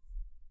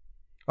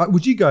 Like,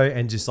 would you go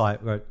and just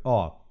like, I'm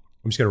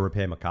just going to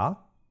repair my car?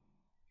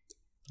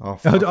 Oh,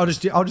 fuck. I'll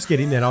just get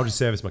in there and I'll just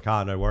service my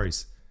car. No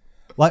worries.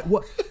 Like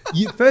what?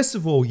 First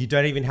of all, you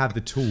don't even have the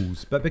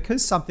tools, but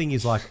because something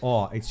is like,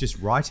 it's just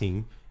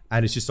writing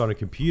and it's just on a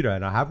computer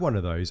and I have one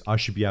of those, I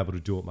should be able to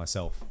do it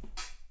myself.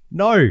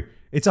 No,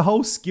 it's a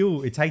whole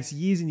skill. It takes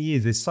years and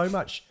years. There's so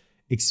much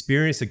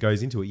experience that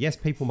goes into it. Yes,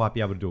 people might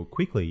be able to do it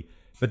quickly,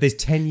 but there's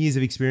 10 years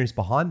of experience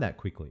behind that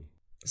quickly.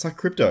 It's like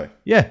crypto.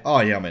 Yeah. Oh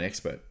yeah, I'm an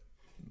expert.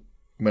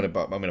 I'm gonna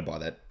buy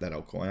that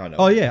altcoin. I know.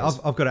 Oh yeah,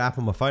 I've got an app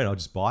on my phone. I'll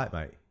just buy it,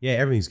 mate. Yeah,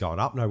 everything's going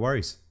up. No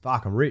worries.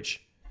 Fuck, I'm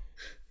rich.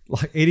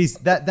 Like it is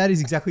that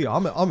is exactly.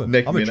 I'm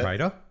a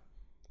trader.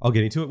 I'll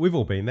get into it. We've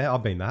all been there.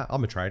 I've been that.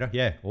 I'm a trader.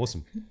 Yeah,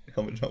 awesome.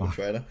 I'm a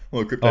trader. I'm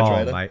a crypto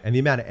trader, mate. And the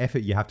amount of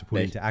effort you have to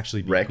put in to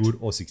actually be good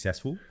or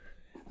successful.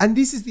 And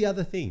this is the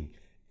other thing.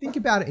 Think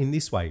about it in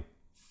this way.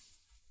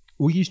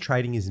 We'll use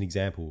trading as an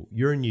example.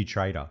 You're a new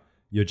trader.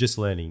 You're just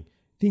learning.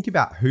 Think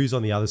about who's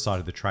on the other side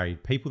of the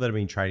trade. People that have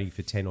been trading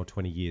for 10 or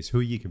 20 years. Who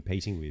are you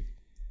competing with?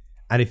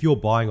 And if you're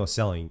buying or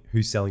selling,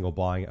 who's selling or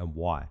buying and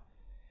why?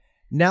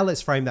 Now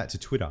let's frame that to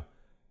Twitter.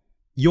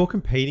 You're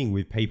competing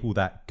with people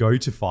that go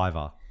to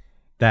Fiverr,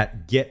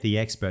 that get the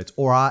experts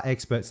or are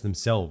experts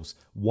themselves.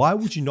 Why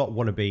would you not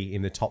want to be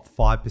in the top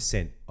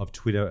 5% of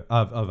Twitter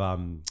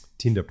of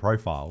Tinder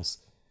profiles?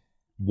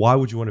 Why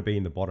would you want to be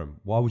in the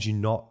bottom? Why would you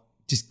not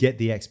just get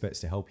the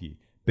experts to help you?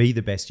 Be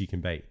the best you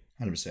can be.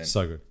 100%.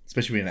 So good.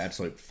 Especially when you're an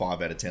absolute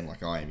 5 out of 10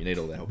 like I am. You need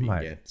all the help you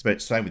can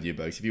get. Same with you,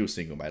 Bergs. If you were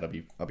single, mate, I'll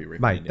be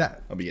ripping in.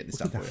 I'll be getting this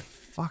stuff for you.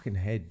 Fucking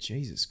head.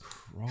 Jesus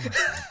Christ.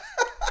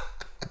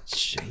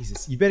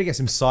 Jesus. You better get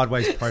some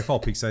sideways profile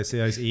pics so I see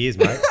those ears,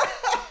 mate.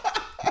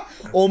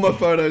 All my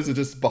photos are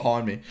just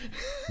behind me.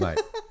 Mate.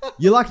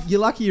 You're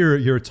lucky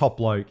you're a top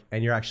bloke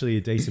and you're actually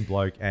a decent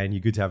bloke and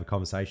you're good to have a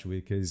conversation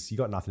with because you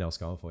got nothing else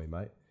going for you,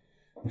 mate.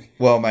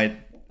 Well, mate,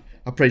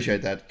 I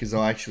appreciate that because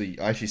I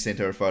actually sent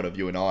her a photo of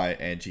you and I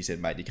and she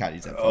said, mate, you can't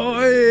use that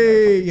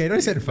photo.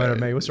 Don't send a photo of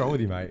me. What's wrong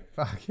with you, mate?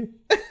 Fuck.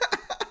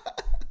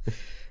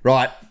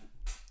 Right.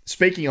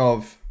 Speaking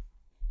of,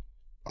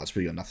 it's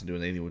really got nothing to do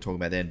with anything we were talking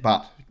about then,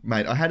 but,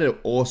 mate, I had an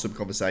awesome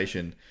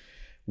conversation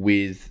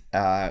with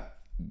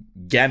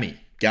Gami,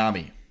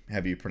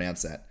 however you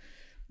pronounce that.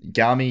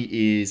 Gami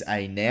is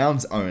a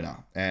Nouns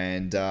owner,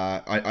 and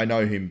I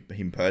know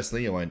him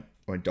personally. I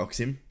won't dox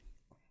him,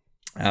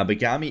 but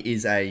Gami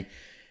is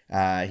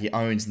he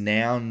owns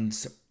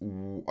Nouns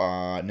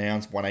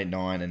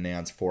 189 and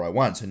Nouns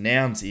 401. So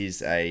Nouns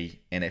is a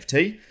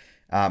NFT,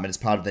 and it's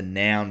part of the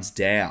Nouns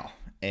DAO.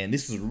 And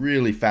this was a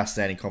really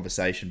fascinating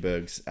conversation,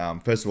 Bergs.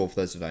 First of all, for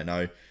those who don't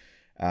know,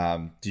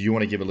 do you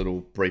want to give a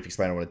little brief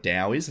explanation on what a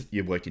DAO is?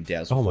 You've worked in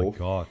DAOs before. Oh my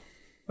God.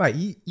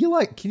 Mate, you're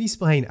like, can you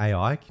explain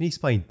AI? Can you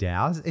explain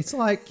DAOs? It's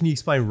like, can you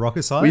explain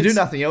rocket science? We do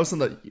nothing else.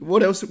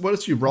 What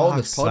else you roll in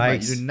this pod,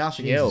 mate? You do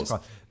nothing else.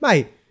 Christ.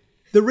 Mate,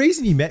 the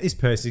reason you met this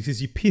person is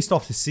because you pissed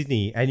off to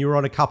Sydney and you were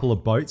on a couple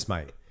of boats,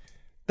 mate.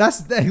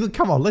 Look,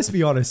 come on, let's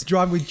be honest.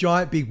 Driving with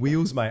giant big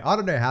wheels, mate. I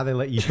don't know how they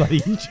let you bloody...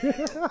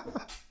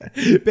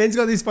 Ben's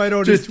got this photo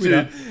on his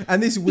Twitter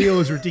and this wheel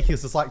is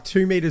ridiculous. It's like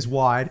 2 meters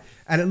wide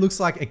and it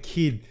looks like a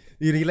kid.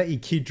 You let your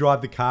kid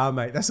drive the car,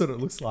 mate. That's what it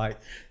looks like.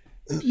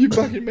 You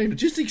fucking mean it.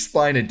 Just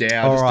explain a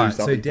DAO. All right,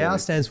 so DAO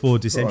stands for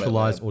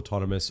Decentralized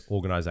Autonomous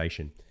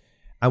Organization.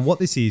 And what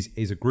this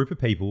is a group of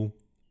people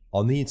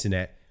on the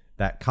internet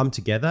that come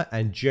together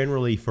and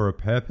generally for a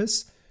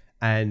purpose,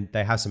 and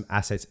they have some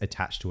assets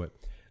attached to it.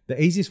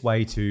 The easiest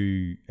way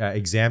to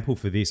example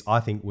for this, I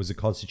think, was a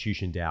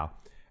Constitution DAO.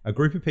 A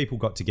group of people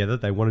got together.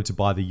 They wanted to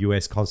buy the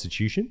US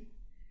Constitution.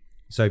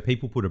 So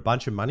people put a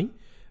bunch of money,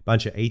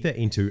 bunch of ether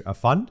into a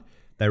fund.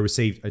 They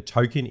received a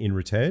token in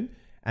return.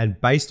 And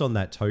based on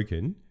that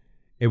token,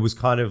 it was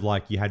kind of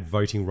like you had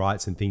voting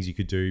rights and things you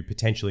could do,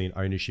 potentially an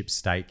ownership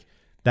stake.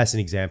 That's an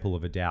example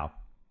of a DAO.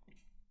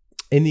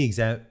 In the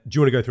exam, do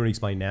you want to go through and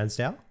explain Nouns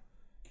DAO?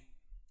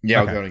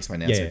 Yeah, Okay. I'll go and explain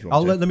Nouns Yeah, if you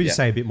want to. let me just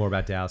say a bit more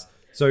about DAOs.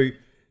 So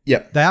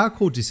they are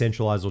called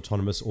decentralized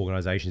autonomous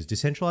organizations.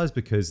 Decentralized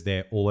because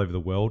they're all over the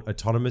world.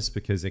 Autonomous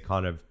because they're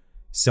kind of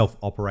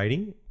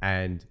self-operating,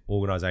 and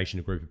organization,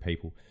 a group of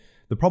people.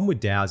 The problem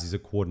with DAOs is a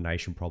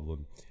coordination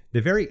problem.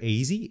 They're very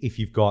easy if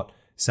you've got,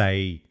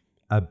 say,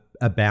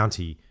 a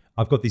bounty.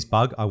 I've got this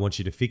bug, I want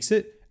you to fix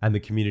it, and the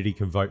community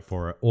can vote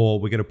for it. Or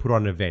we're going to put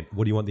on an event.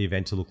 What do you want the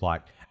event to look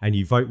like? And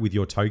you vote with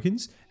your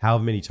tokens.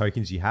 However many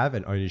tokens you have,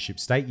 an ownership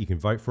stake, you can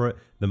vote for it.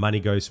 The money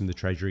goes from the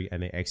treasury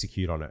and they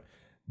execute on it.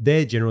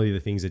 They're generally the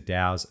things that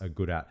DAOs are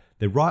good at.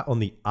 They're right on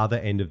the other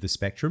end of the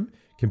spectrum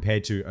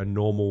compared to a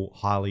normal,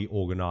 highly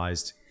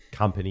organized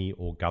company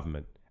or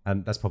government.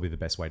 And that's probably the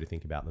best way to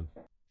think about them.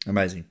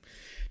 Amazing.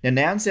 Now,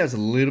 Nouns DAO is a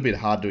little bit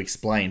hard to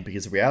explain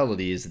because the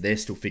reality is that they're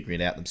still figuring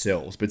it out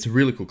themselves, but it's a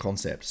really cool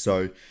concept.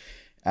 So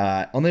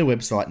on their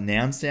website,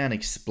 Nouns DAO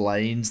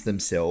explains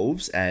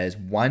themselves as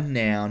one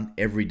noun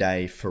every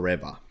day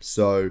forever.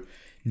 So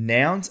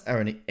nouns are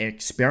an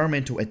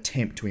experimental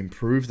attempt to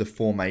improve the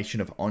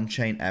formation of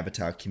on-chain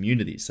avatar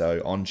communities.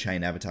 So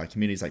on-chain avatar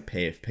communities like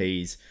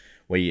PFPs,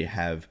 where you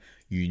have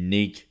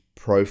unique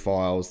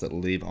profiles that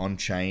live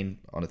on-chain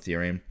on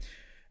Ethereum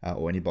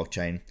or any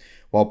blockchain.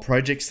 While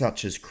projects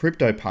such as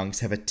CryptoPunks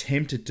have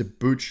attempted to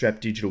bootstrap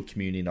digital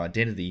community and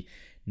identity,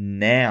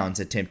 Nouns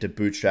attempt to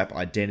bootstrap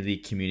identity,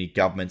 community,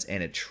 governments,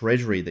 and a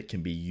treasury that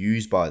can be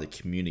used by the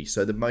community.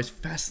 So the most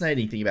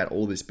fascinating thing about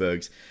all this,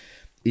 Bergs,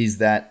 is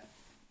that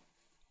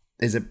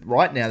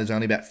right now there's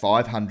only about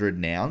 500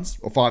 nouns,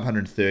 or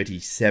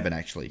 537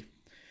 actually.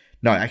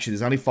 No, actually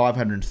there's only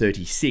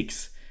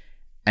 536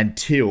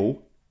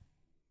 until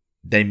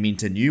they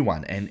mint a new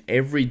one. And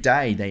every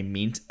day they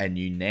mint a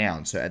new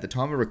noun. So at the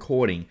time of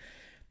recording,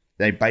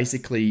 they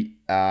basically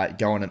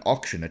go on an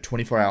auction, a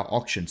 24-hour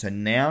auction. So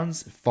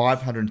Nouns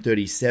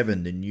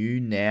 537, the new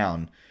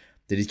noun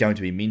that is going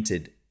to be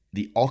minted,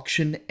 the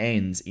auction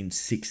ends in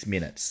 6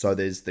 minutes. So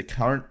there's the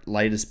current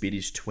latest bid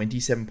is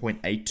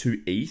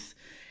 27.82 ETH.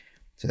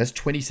 So that's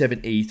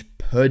 27 ETH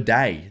per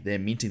day they're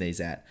minting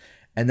these at.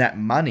 And that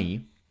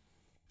money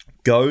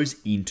goes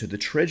into the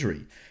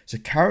treasury. So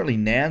currently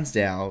Nouns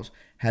DAO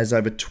has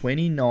over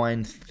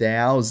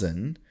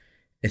 29,000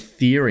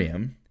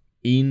 Ethereum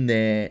in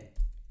their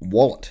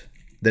wallet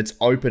that's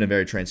open and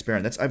very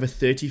transparent. That's over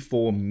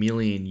 34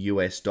 million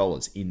US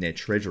dollars in their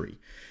treasury.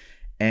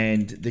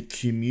 And the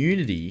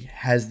community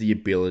has the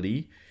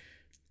ability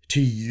to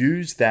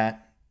use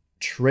that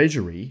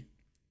treasury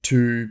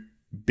to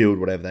build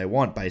whatever they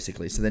want,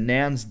 basically. So the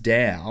Nouns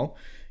DAO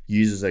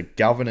uses a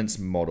governance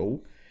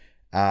model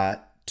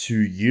to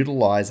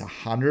utilize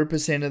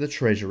 100% of the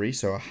treasury,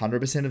 so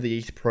 100% of the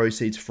ETH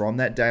proceeds from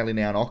that daily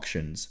noun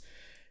auctions,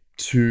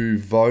 to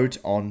vote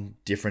on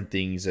different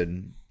things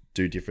and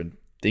do different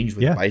things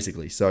with it,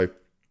 basically. So,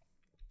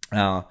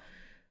 and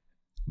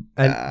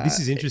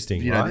this is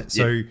interesting, right?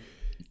 So,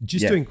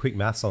 just doing quick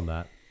maths on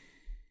that,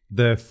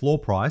 the floor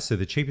price, so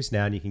the cheapest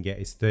noun you can get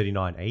is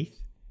 39 ETH,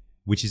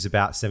 which is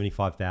about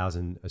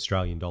 75,000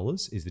 Australian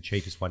dollars, is the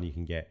cheapest one you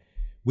can get.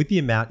 With the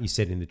amount you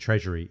set in the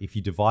treasury, if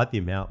you divide the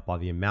amount by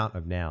the amount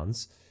of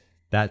nouns,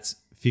 that's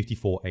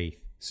 54 ETH.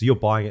 So you're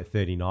buying at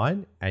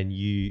 39 and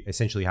you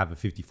essentially have a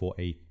 54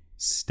 ETH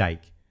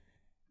stake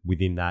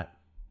within that.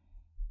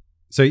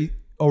 So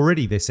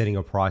already they're setting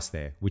a price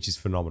there, which is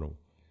phenomenal.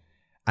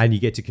 And you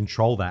get to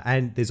control that.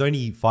 And there's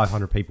only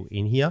 500 people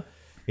in here.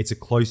 It's a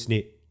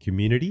close-knit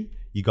community.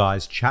 You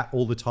guys chat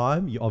all the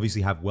time. You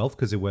obviously have wealth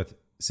because they're worth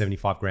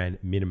 75 grand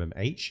minimum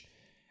each.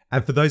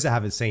 And for those that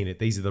haven't seen it,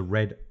 these are the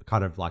red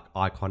kind of like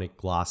iconic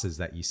glasses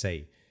that you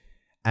see.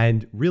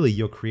 And really,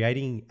 you're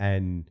creating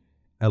an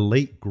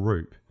elite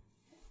group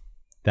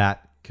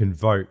that can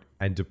vote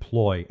and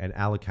deploy and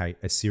allocate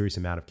a serious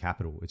amount of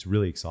capital. It's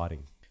really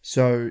exciting.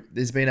 So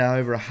there's been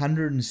over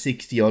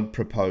 160 odd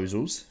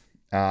proposals.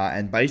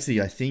 And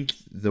basically, I think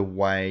the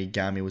way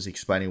Gami was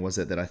explaining was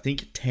that I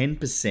think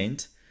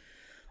 10%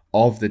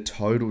 of the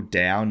total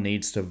DAO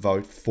needs to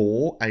vote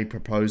for a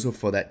proposal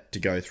for that to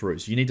go through.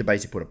 So you need to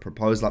basically put a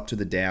proposal up to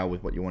the DAO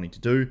with what you're wanting to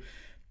do,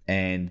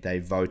 and they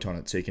vote on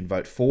it. So you can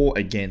vote for,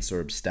 against, or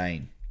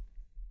abstain.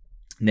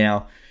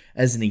 Now,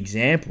 as an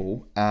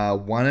example,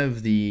 one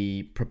of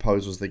the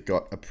proposals that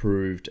got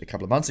approved a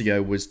couple of months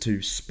ago was to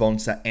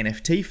sponsor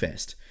NFT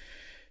Fest.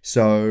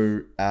 So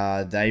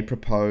they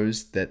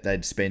proposed that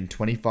they'd spend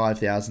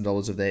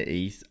 $25,000 of their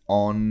ETH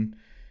on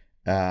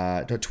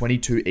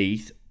 22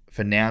 ETH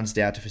for Nouns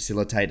DAO to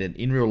facilitate an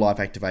in real life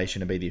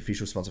activation and be the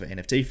official sponsor for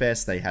NFT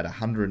Fest. They had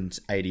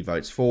 180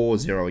 votes for,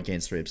 0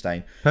 against, 3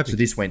 abstain. Perfect. So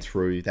this went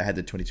through. They had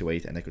the 22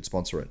 ETH and they could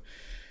sponsor it.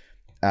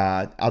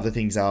 Other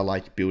things are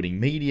like building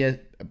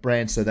media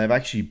brands. So they've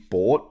actually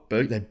bought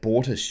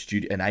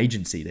an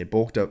agency. They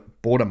bought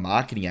a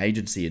marketing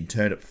agency and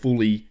turned it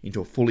fully into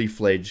a fully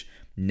fledged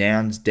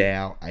Nouns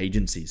DAO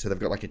agency. So they've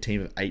got like a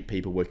team of 8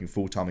 people working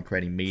full time and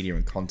creating media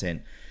and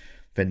content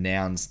for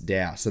Nouns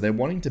DAO. So they're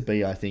wanting to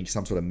be, I think,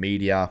 some sort of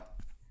media,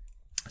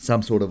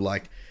 some sort of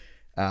like,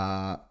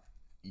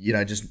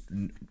 just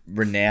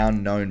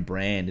renowned, known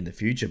brand in the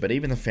future. But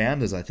even the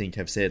founders, I think,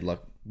 have said, like,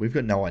 we've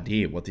got no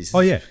idea what this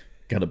is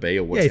going to be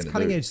or what it's going to do.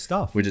 It's cutting edge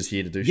stuff. We're just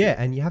here to do shit. Yeah,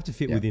 and you have to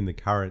fit within the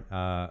current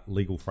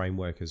legal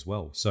framework as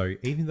well. So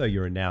even though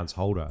you're a Nouns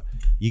holder,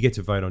 you get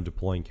to vote on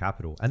deploying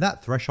capital. And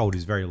that threshold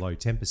is very low,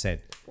 10%.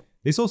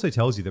 This also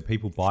tells you that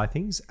people buy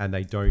things and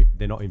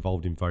they're not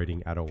involved in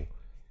voting at all.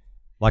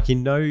 Like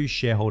in no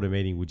shareholder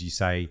meeting would you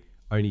say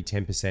only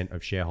 10%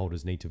 of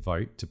shareholders need to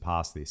vote to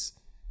pass this.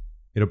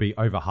 It'll be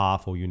over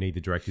half, or you need the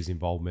director's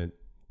involvement,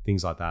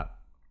 things like that.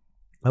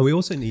 And we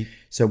also need...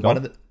 So one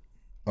of the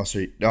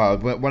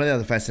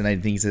other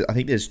fascinating things is I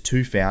think there's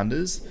 2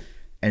 founders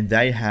and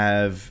they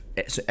have...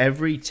 So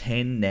every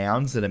 10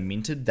 nouns that are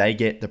minted, they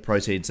get the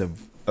proceeds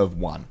of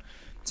 1.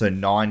 So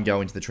 9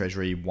 go into the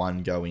treasury,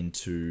 1 go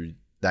into...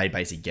 They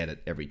basically get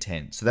it every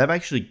 10. So they've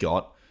actually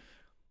got...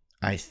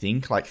 I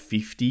think like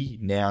 50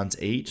 nouns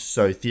each.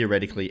 So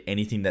theoretically,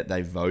 anything that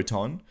they vote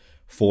on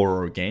for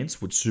or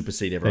against would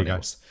supersede everyone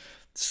else.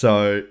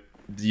 So,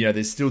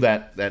 there's still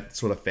that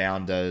sort of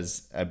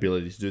founder's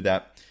ability to do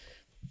that.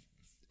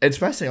 It's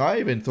fascinating. I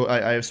even thought,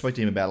 I spoke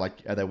to him about like,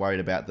 are they worried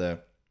about the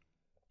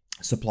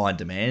supply and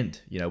demand,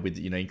 with,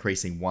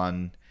 increasing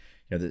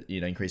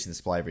increasing the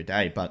supply every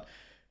day. But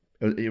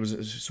it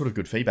was sort of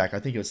good feedback. I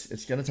think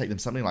it's going to take them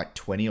something like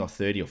 20 or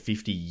 30 or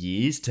 50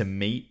 years to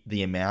meet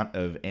the amount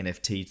of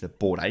NFTs that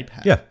Bored Ape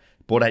have. Yeah.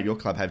 Bored Ape, your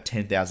club, have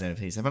 10,000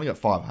 NFTs. They've only got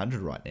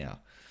 500 right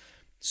now.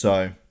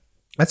 So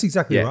that's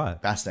exactly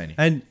right. Fascinating.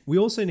 And we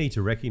also need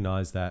to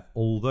recognize that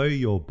although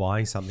you're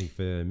buying something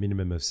for a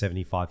minimum of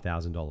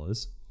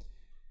 $75,000,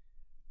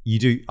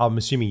 I'm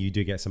assuming you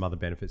do get some other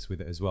benefits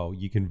with it as well.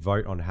 You can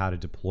vote on how to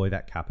deploy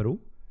that capital,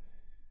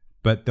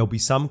 but there'll be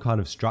some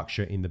kind of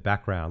structure in the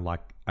background,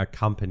 like a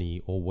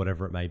company or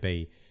whatever it may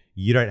be.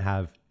 You don't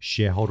have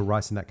shareholder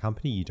rights in that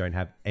company. You don't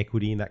have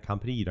equity in that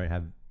company. You don't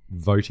have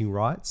voting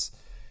rights.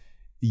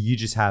 You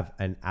just have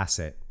an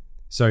asset.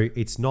 So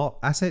it's not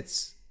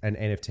assets, and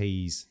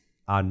NFTs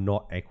are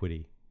not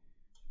equity.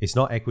 It's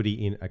not equity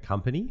in a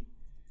company.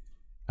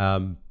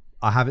 I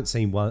haven't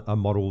seen a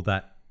model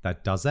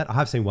that does that. I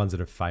have seen ones that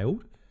have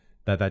failed,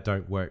 that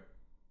don't work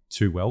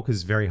too well because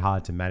it's very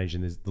hard to manage,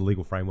 and the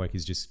legal framework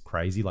is just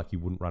crazy. Like you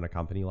wouldn't run a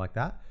company like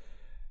that.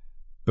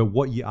 But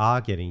what you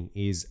are getting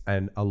is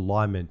an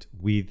alignment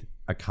with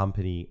a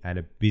company and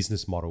a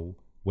business model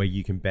where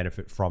you can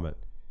benefit from it.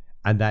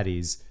 And that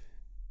is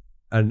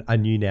a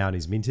new noun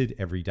is minted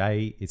every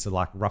day. It's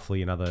like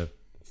roughly another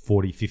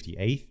 40, 50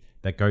 ETH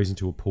that goes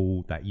into a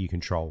pool that you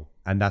control.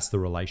 And that's the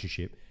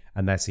relationship.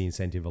 And that's the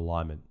incentive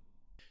alignment.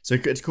 So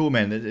it's cool,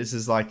 man. This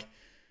is like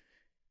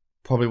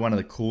probably one of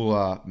the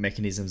cooler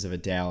mechanisms of a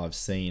DAO I've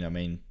seen. I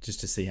mean, just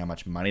to see how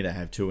much money they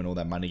have too, and all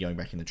that money going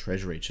back in the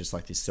treasury. It's just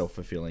like this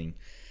self-fulfilling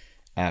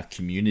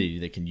community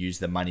that can use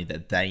the money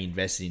that they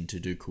invest in to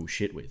do cool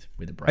shit with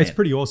a brand. It's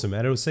pretty awesome,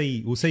 and we'll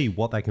see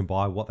what they can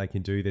buy, what they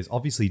can do. There's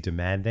obviously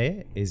demand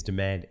there. There's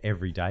demand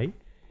every day.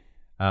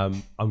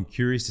 I'm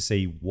curious to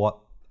see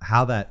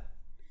how that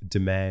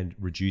demand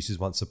reduces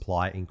once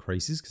supply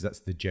increases, because that's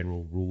the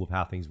general rule of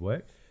how things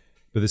work.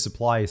 But the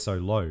supply is so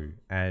low,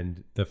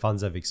 and the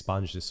funds they've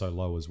expunged are so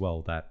low as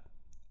well, that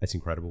it's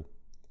incredible.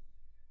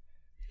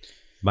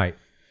 Mate,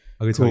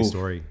 I'm going to tell you a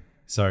story.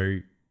 So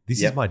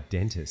this is my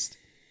dentist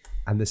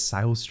and the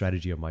sales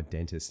strategy of my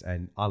dentist,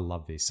 and I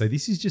love this. So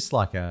this is just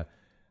like a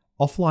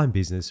offline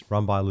business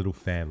run by a little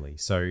family.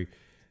 So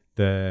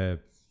the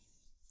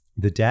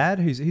dad,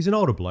 who's an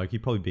older bloke,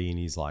 he'd probably be in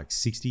his like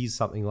 60s,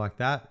 something like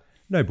that.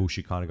 No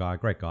bullshit kind of guy,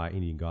 great guy,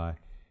 Indian guy.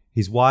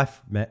 His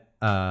wife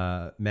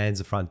mans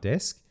the front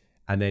desk.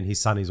 And then his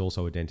son is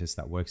also a dentist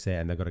that works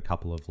there, and they've got a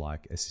couple of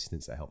like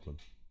assistants that help them.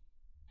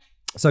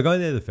 So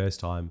going there the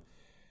first time,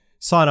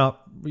 sign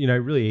up,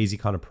 really easy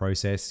kind of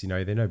process.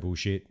 They're no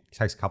bullshit. It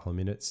takes a couple of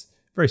minutes.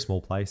 Very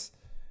small place.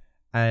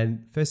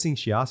 And first thing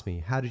she asked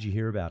me, how did you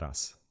hear about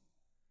us?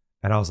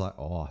 And I was like,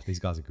 oh, these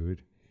guys are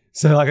good.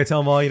 So like I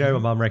tell them, my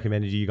mum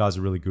recommended you. You guys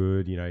are really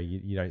good.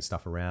 You don't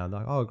stuff around.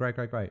 Like, oh, great.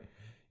 What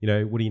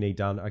do you need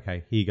done?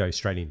 Okay, here you go,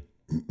 straight in.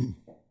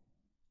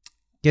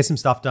 Get some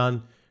stuff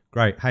done.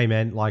 Great. Hey,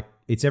 man, like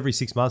it's every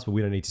 6 months, but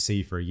we don't need to see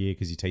you for a year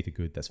because your teeth are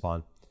good. That's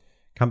fine.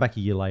 Come back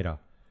a year later.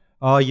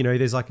 Oh,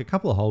 there's like a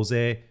couple of holes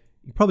there.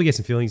 You probably get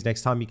some fillings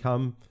next time you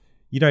come.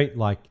 You don't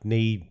like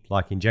need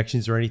like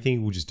injections or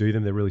anything. We'll just do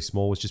them. They're really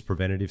small. It's just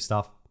preventative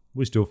stuff.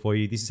 We'll just do it for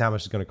you. This is how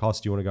much it's going to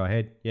cost. Do you want to go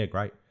ahead? Yeah,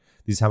 great.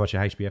 This is how much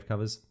your HBF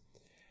covers.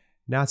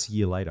 Now it's a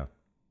year later.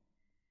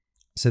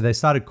 So they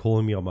started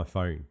calling me on my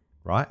phone,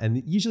 right?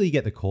 And usually you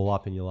get the call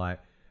up and you're like,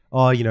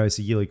 Oh, it's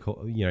a yearly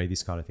call,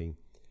 this kind of thing.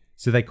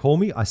 So they call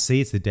me. I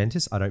see it's the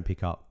dentist. I don't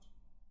pick up.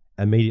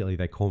 Immediately,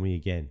 they call me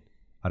again.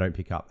 I don't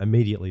pick up.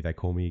 Immediately, they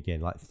call me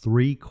again. Like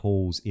 3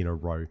 calls in a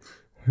row.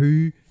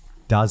 Who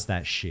does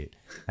that shit?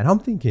 And I'm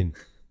thinking,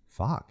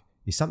 fuck,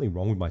 is something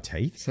wrong with my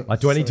teeth? Like,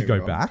 do I need to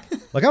go back?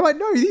 Like, I'm like,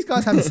 no, these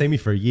guys haven't seen me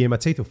for a year. My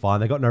teeth are fine.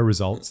 They got no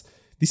results.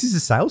 This is a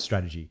sales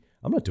strategy.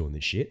 I'm not doing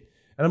this shit.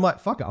 And I'm like,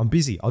 fuck it. I'm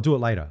busy. I'll do it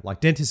later.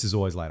 Like, dentist is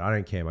always later. I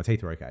don't care. My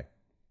teeth are okay.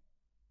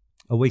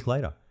 A week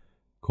later,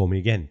 call me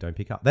again. Don't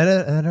pick up. They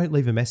don't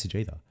leave a message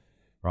either,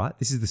 right?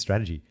 This is the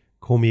strategy.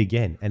 Call me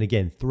again and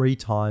again, 3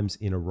 times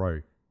in a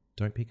row.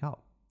 Don't pick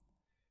up.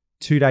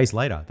 2 days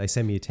later, they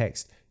send me a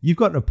text. You've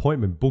got an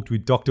appointment booked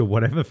with Dr.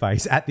 Whatever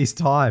Face at this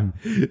time.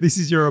 This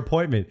is your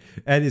appointment.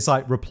 And it's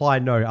like, reply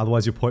no,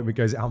 otherwise your appointment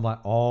goes out. I'm like,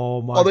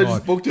 oh my God. They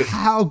just booked it.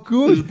 How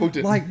good. They just booked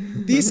it. Like,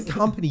 this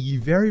company you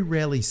very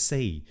rarely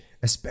see,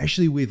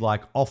 especially with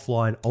like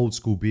offline old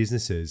school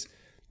businesses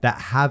that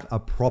have a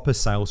proper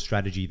sales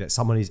strategy that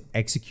someone is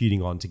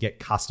executing on to get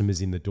customers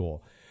in the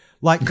door.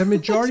 Like the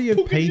majority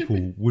of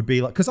people would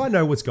be like, because I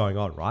know what's going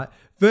on, right?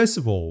 First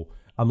of all,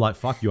 I'm like,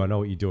 fuck you, I know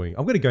what you're doing.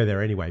 I'm going to go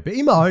there anyway. But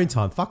in my own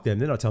time, fuck them.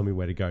 They're not telling me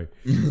where to go.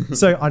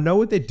 So I know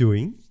what they're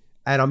doing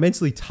and I'm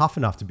mentally tough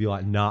enough to be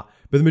like, nah.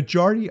 But the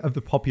majority of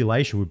the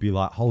population would be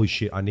like, holy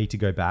shit, I need to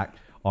go back.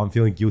 I'm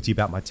feeling guilty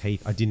about my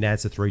teeth. I didn't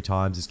answer 3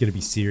 times. It's going to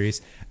be serious.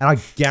 And I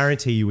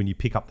guarantee you when you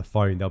pick up the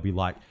phone, they'll be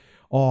like,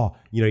 oh,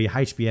 your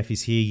HBF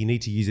is here. You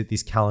need to use it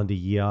this calendar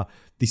year.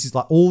 This is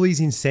like all these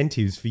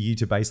incentives for you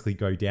to basically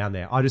go down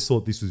there. I just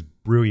thought this was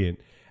brilliant.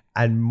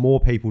 And more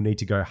people need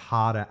to go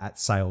harder at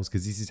sales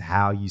because this is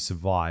how you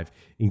survive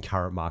in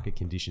current market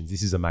conditions.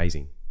 This is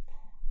amazing.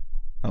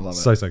 I love it.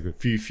 So good.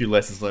 Few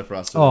lessons left for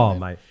us.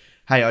 Mate.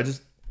 Hey,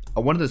 I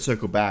wanted to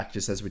circle back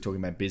just as we're talking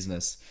about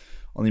business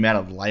on the amount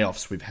of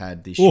layoffs we've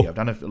had this year. I've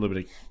done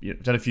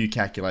I've done a few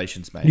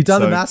calculations, mate. You've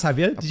done the maths, have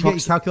you? Did you get your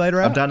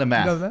calculator out? I've done the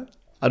math.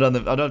 I've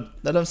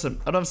done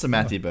some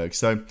mathy work.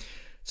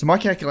 So my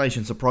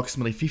calculations,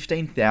 approximately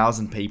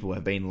 15,000 people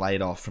have been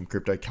laid off from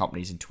crypto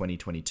companies in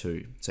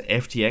 2022. So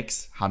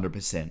FTX,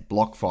 100%,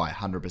 BlockFi,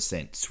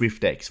 100%,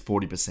 SwiftX,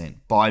 40%,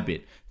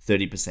 Bybit,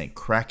 30%,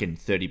 Kraken,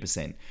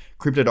 30%,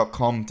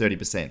 Crypto.com,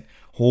 30%,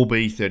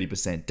 Huobi,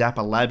 30%,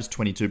 Dapper Labs,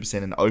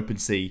 22%, and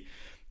OpenSea,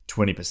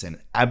 20%.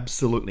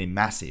 Absolutely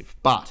massive.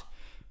 But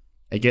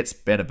it gets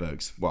better,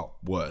 Bergs. Well,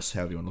 worse,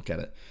 however you want to look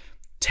at it.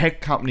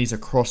 Tech companies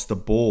across the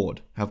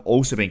board have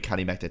also been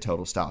cutting back their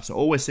total staff. So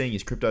all we're seeing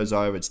is crypto's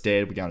over, it's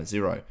dead, we're going to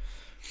zero.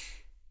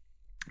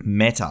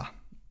 Meta,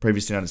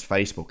 previously known as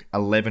Facebook,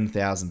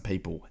 11,000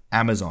 people.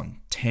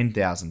 Amazon,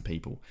 10,000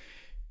 people.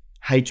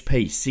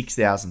 HP,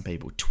 6,000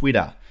 people.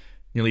 Twitter,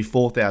 nearly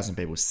 4,000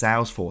 people.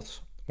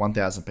 Salesforce,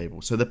 1,000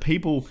 people. So the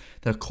people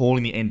that are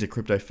calling the end to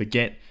crypto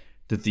forget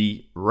that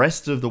the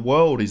rest of the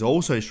world is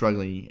also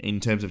struggling in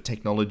terms of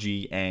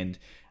technology and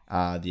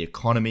the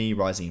economy,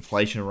 rising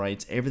inflation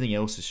rates, everything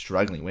else is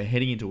struggling. We're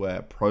heading into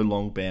a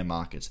prolonged bear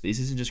market. So this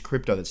isn't just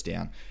crypto that's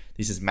down.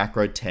 This is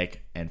macro tech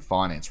and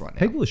finance right now.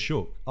 People are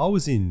shook. I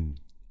was in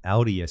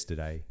Aldi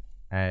yesterday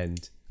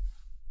and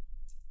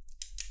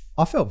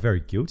I felt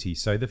very guilty.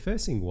 So the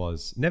first thing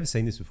was, never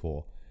seen this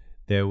before.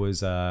 There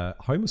was a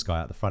homeless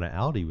guy at the front of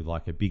Aldi with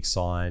like a big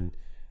sign,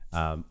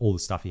 all the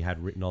stuff he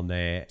had written on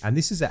there. And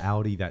this is an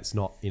Aldi that's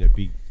not in a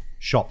big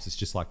shops. It's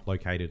just like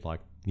located like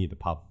near the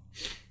pub.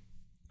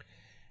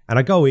 And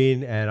I go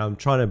in and I'm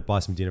trying to buy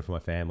some dinner for my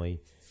family,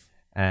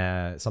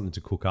 something to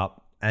cook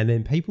up. And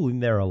then people in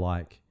there are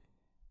like,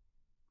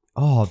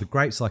 oh, the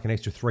grapes are like an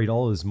extra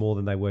 $3 more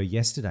than they were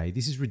yesterday.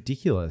 This is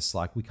ridiculous.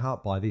 Like, we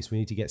can't buy this. We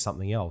need to get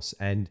something else.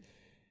 And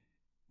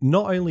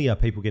not only are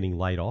people getting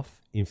laid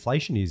off,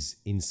 inflation is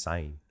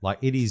insane. Like,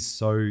 it is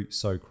so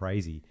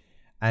crazy.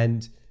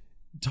 And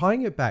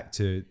tying it back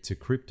to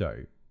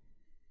crypto,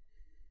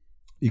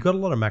 you've got a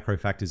lot of macro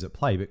factors at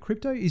play, but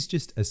crypto is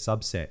just a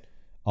subset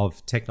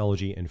of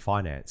technology and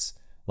finance.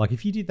 Like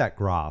if you did that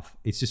graph,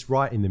 it's just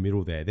right in the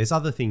middle there. There's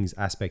other things,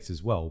 aspects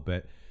as well,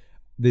 but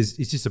it's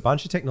just a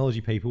bunch of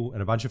technology people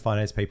and a bunch of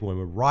finance people, and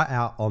we're right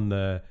out on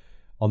the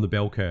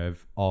bell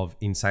curve of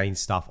insane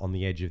stuff on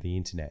the edge of the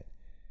internet.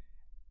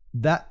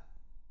 That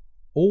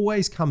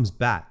always comes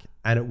back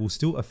and it will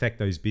still affect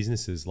those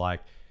businesses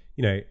like,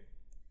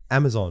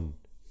 Amazon,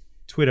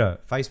 Twitter,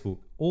 Facebook,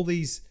 all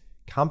these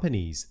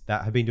companies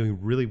that have been doing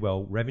really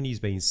well, revenue's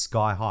been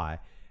sky high.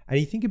 And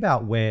you think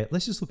about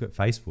let's just look at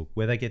Facebook,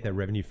 where they get their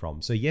revenue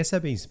from. So yes,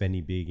 they've been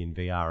spending big in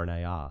VR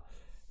and AR,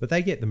 but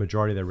they get the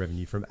majority of their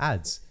revenue from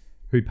ads.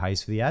 Who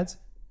pays for the ads?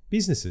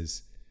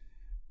 Businesses.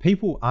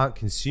 People aren't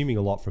consuming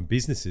a lot from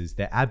businesses.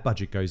 Their ad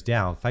budget goes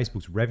down.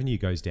 Facebook's revenue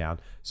goes down.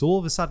 So all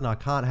of a sudden, I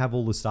can't have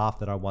all the staff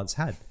that I once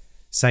had.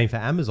 Same for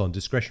Amazon.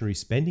 Discretionary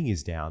spending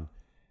is down.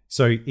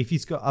 So if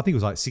it's got, I think it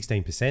was like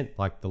 16%,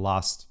 like the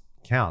last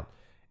count.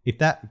 If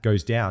that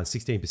goes down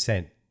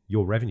 16%,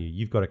 your revenue,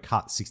 you've got to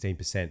cut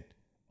 16%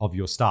 of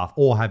your staff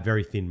or have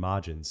very thin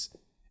margins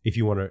if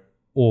you want to,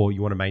 or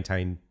you want to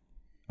maintain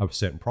a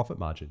certain profit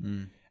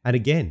margin. And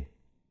again,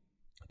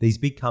 these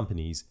big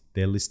companies,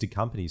 they're listed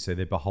companies, so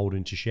they're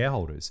beholden to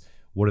shareholders.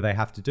 What do they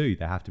have to do?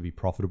 They have to be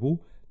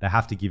profitable. they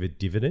have to give a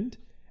dividend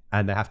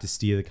and they have to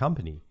steer the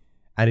company.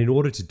 And in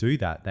order to do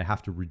that, they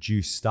have to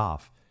reduce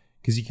staff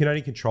because you can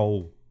only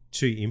control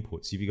two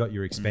inputs. You've got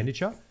your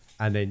expenditure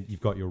and then you've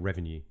got your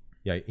revenue,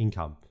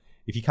 income.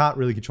 If you can't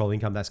really control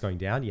income that's going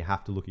down, you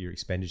have to look at your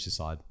expenditure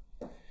side.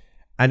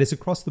 And it's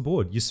across the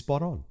board. You're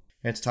spot on.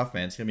 It's tough,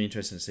 man. It's going to be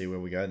interesting to see where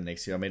we go the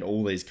next year. I mean,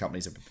 all these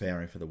companies are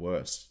preparing for the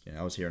worst.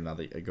 I was hearing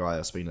a guy I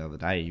was speaking the other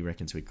day. He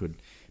reckons we could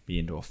be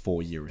into a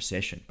 4-year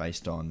recession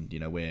based on,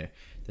 where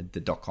the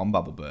dot-com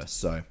bubble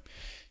burst. So,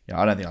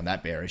 I don't think I'm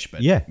that bearish,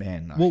 but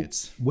man,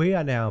 we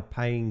are now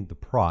paying the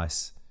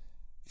price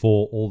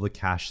for all the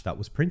cash that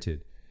was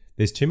printed.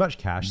 There's too much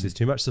cash. There's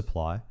too much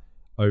supply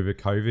over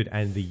COVID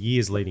and the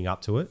years leading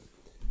up to it.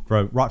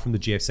 Right from the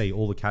GFC,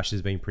 all the cash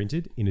has been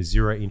printed in a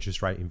zero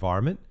interest rate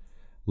environment,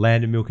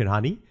 land and milk and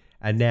honey.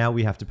 And now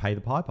we have to pay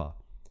the piper.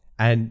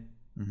 And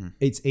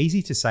it's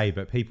easy to say,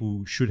 but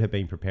people should have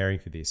been preparing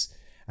for this.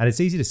 And it's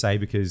easy to say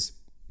because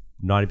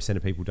 90%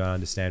 of people don't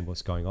understand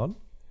what's going on.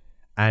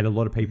 And a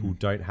lot of people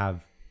don't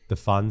have the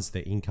funds,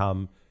 the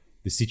income,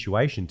 the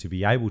situation to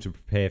be able to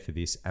prepare for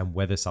this and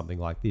weather something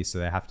like this. So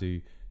they have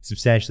to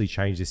substantially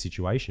change their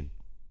situation.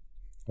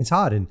 It's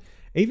hard. And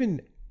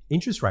even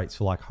interest rates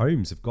for like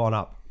homes have gone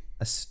up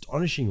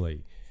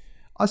astonishingly.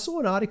 I saw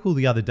an article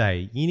the other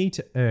day. You need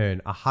to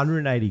earn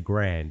 180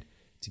 grand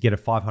to get a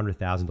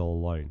 $500,000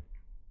 loan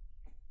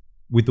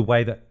with the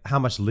way that how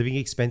much living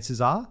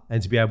expenses are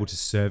and to be able to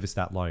service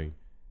that loan.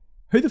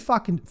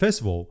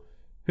 First of all,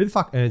 who the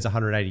fuck earns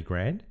 180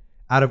 grand?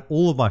 Out of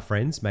all of my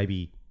friends,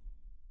 maybe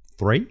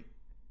 3,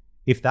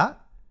 if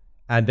that.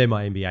 And they're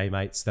my MBA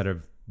mates that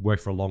have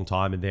worked for a long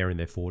time and they're in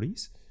their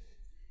 40s.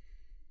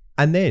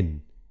 And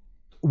then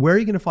where are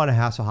you going to find a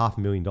house for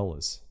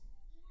 $500,000?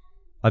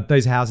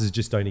 Those houses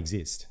just don't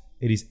exist.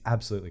 It is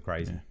absolutely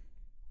crazy.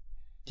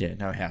 Yeah,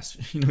 no house.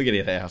 You're not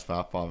getting a house for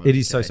 $500,000. It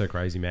is so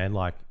crazy, man.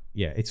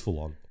 It's full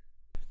on.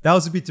 That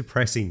was a bit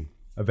depressing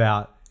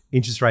about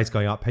interest rates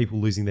going up, people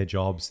losing their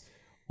jobs.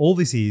 All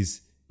this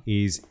is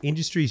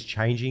industries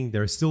changing.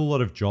 There are still a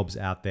lot of jobs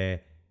out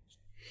there.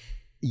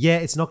 Yeah,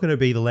 it's not going to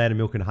be the land of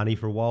milk and honey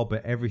for a while,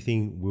 but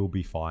everything will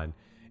be fine.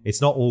 It's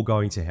not all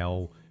going to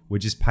hell. We're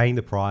just paying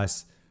the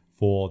price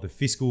for the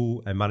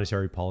fiscal and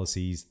monetary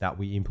policies that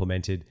we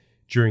implemented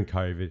during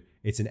COVID.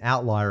 It's an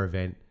outlier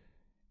event.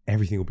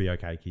 Everything will be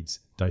okay, kids.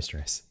 Don't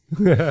stress.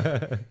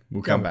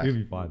 We'll come back. We'll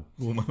be fine.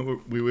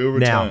 We will return.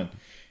 Now,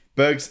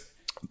 Bergs,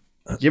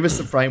 give us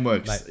the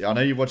frameworks. Mate, I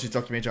know you've watched this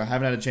documentary. I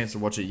haven't had a chance to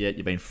watch it yet.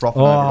 You've been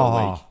frothing over it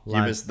all week.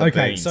 Give us the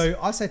beans. So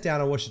I sat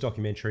down and watched a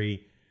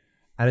documentary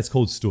and it's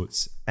called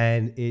Stutz.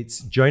 And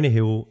it's Jonah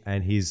Hill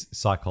and his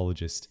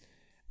psychologist.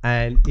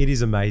 And it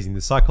is amazing.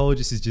 The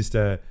psychologist is just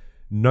a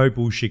no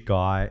bullshit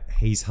guy.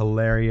 He's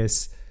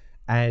hilarious.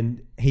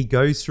 And he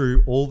goes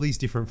through all these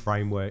different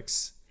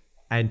frameworks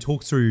and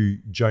talks through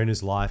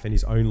Jonah's life and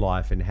his own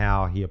life and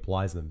how he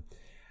applies them.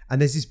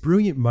 And there's this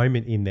brilliant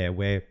moment in there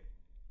where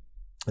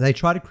they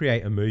try to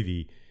create a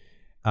movie,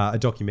 a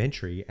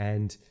documentary,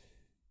 and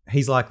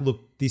he's like,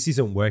 look, this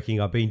isn't working.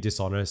 I've been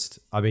dishonest.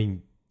 I've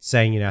been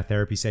saying in our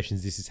therapy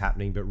sessions, this is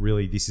happening, but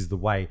really this is the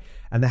way.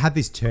 And they have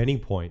this turning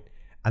point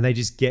and they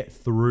just get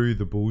through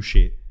the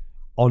bullshit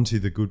onto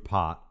the good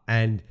part.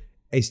 And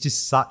it's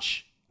just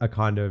such a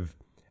kind of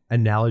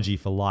analogy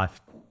for life.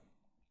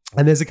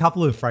 And there's a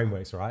couple of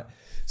frameworks, right?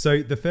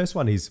 So the first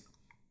one is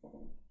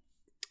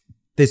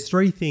there's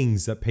 3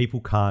 things that people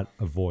can't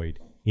avoid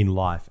in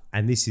life.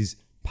 And this is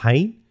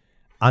pain,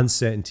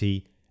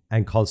 uncertainty,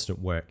 and constant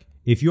work.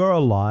 If you're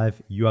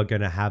alive, you are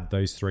going to have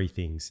those 3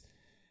 things.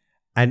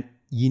 And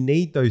you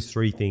need those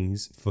 3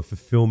 things for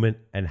fulfillment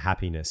and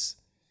happiness.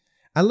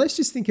 And let's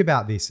just think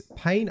about this: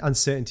 pain,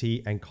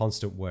 uncertainty, and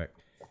constant work.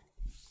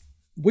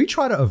 We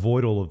try to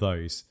avoid all of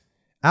those.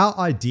 Our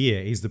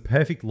idea is the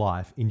perfect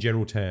life in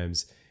general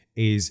terms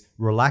is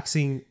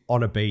relaxing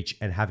on a beach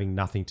and having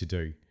nothing to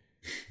do.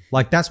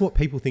 That's what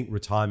people think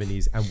retirement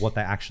is and what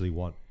they actually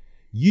want.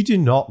 You do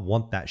not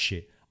want that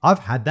shit. I've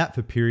had that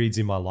for periods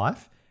in my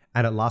life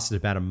and it lasted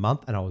about a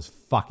month and I was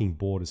fucking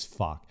bored as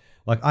fuck.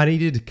 I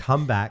needed to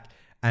come back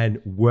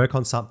and work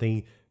on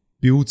something,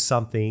 build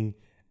something,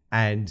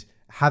 and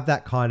have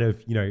that kind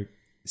of,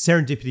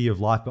 serendipity of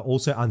life, but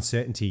also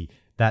uncertainty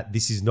that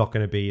this is not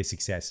going to be a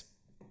success.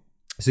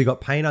 So you've got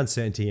pain,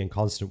 uncertainty, and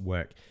constant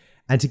work.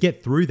 And to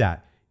get through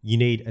that, you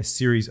need a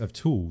series of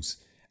tools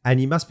and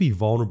you must be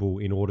vulnerable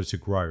in order to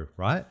grow,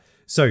 right?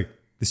 So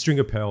the string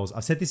of pearls,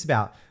 I've said this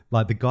about,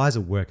 the guys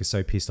at work are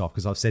so pissed off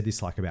because I've said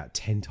this about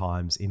 10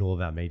 times in all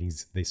of our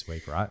meetings this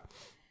week, right?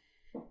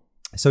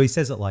 So he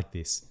says it like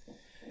this.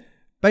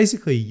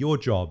 Basically, your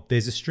job,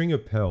 there's a string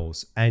of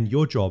pearls and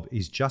your job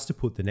is just to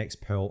put the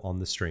next pearl on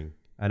the string.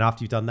 And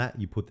after you've done that,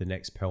 you put the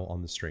next pearl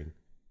on the string.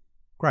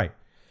 Great.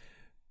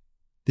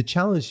 The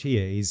challenge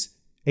here is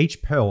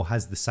each pearl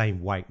has the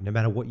same weight no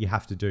matter what you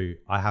have to do.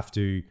 I have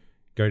to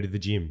go to the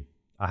gym.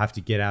 I have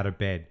to get out of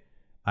bed.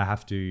 I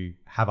have to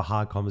have a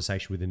hard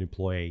conversation with an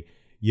employee.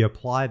 You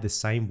apply the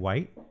same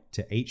weight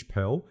to each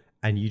pearl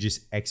and you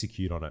just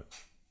execute on it.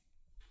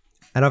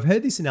 And I've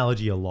heard this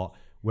analogy a lot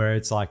where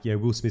it's like,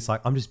 Will Smith's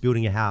like, I'm just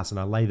building a house and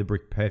I lay the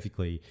brick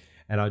perfectly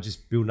and I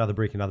just build another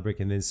brick,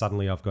 and then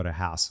suddenly I've got a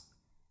house.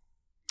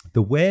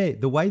 The way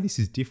this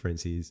is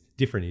different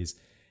is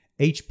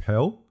each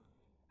pearl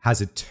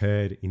has a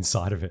turd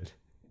inside of it.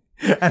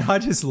 And I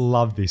just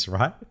love this,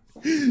 right?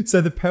 So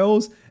the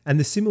pearls, and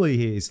the simile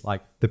here is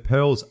like the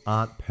pearls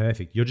aren't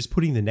perfect. You're just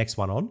putting the next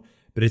one on,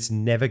 but it's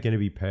never going to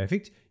be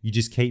perfect. You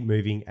just keep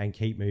moving and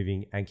keep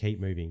moving and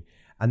keep moving.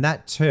 And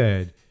that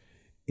turd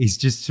is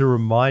just to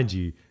remind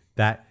you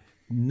that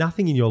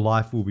nothing in your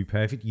life will be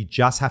perfect. You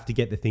just have to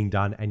get the thing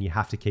done and you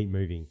have to keep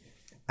moving.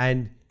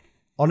 And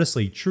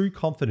honestly, true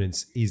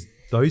confidence is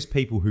those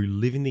people who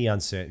live in the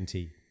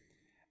uncertainty.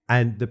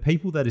 And the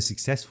people that are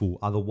successful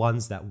are the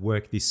ones that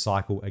work this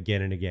cycle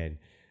again and again.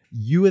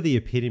 You are the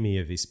epitome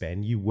of this,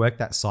 Ben. You work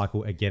that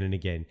cycle again and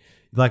again.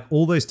 Like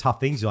all those tough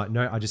things, you're like,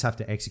 no, I just have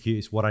to execute.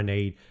 It's what I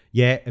need.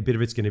 Yeah, a bit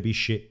of it's going to be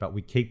shit, but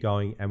we keep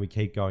going and we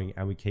keep going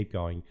and we keep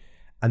going.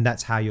 And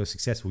that's how you're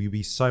successful. You'll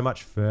be so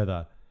much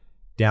further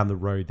down the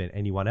road than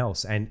anyone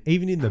else. And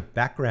even in the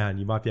background,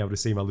 you might be able to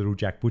see my little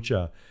Jack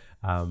Butcher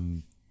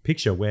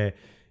picture where,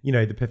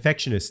 the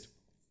perfectionist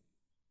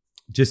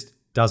just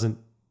doesn't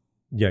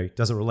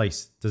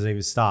release, doesn't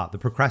even start.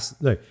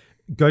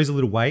 Goes a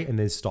little way and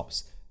then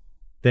stops.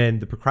 Then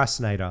the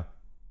procrastinator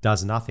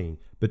does nothing,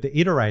 but the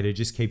iterator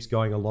just keeps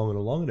going along and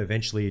along, and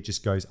eventually it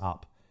just goes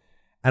up.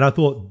 And I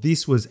thought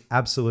this was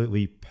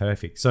absolutely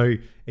perfect. So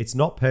it's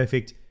not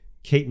perfect,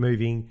 keep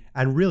moving.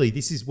 And really,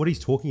 this is what he's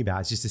talking about.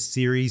 It's just a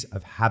series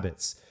of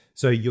habits.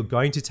 So you're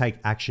going to take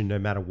action no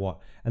matter what.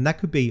 And that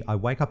could be, I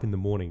wake up in the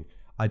morning,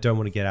 I don't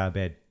want to get out of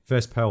bed.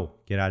 First pearl,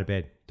 get out of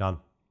bed, done.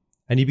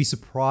 And you'd be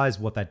surprised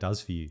what that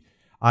does for you.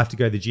 I have to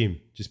go to the gym,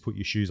 just put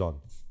your shoes on,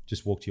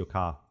 just walk to your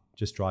car,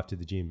 just drive to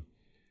the gym.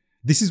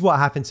 This is what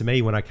happened to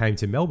me when I came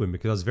to Melbourne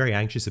because I was very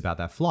anxious about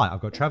that flight.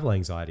 I've got travel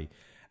anxiety.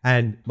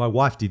 And my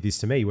wife did this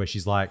to me where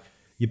she's like,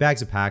 your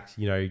bags are packed,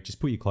 just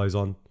put your clothes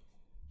on,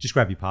 just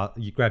grab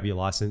your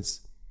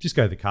license, just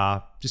go to the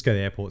car, just go to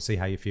the airport, see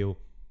how you feel.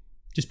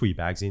 Just put your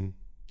bags in,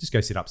 just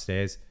go sit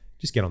upstairs,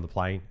 just get on the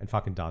plane and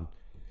fucking done.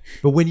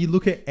 But when you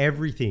look at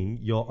everything,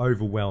 you're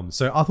overwhelmed.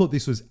 So I thought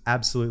this was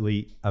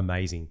absolutely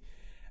amazing.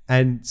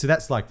 And so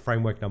that's like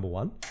framework number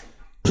one.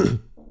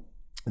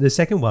 The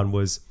second one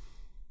was,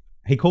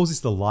 he calls this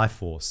the life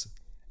force.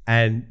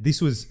 And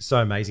this was so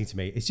amazing to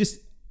me. It's just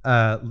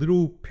a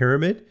little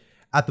pyramid.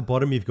 At the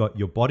bottom, you've got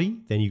your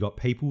body, then you've got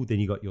people, then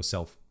you've got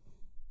yourself.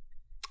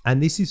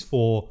 And this is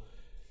for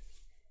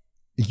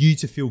you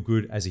to feel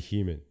good as a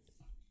human.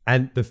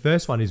 And the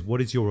first one is,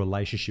 what is your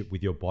relationship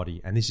with your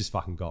body? And this just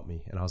fucking got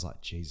me. And I was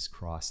like, Jesus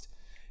Christ.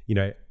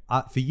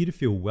 For you to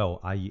feel well,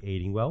 are you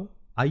eating well?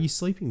 Are you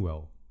sleeping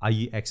well? Are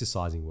you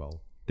exercising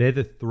well? They're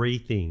the three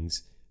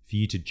things for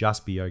you to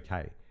just be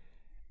okay.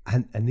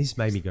 And this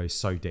made me go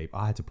so deep.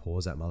 I had to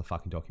pause that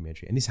motherfucking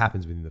documentary. And this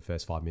happens within the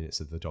first 5 minutes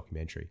of the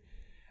documentary.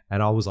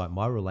 And I was like,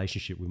 my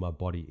relationship with my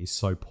body is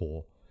so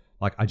poor.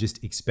 Like, I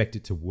just expect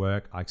it to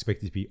work. I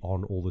expect it to be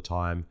on all the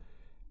time.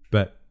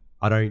 But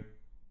I don't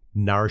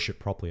nourish it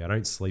properly. I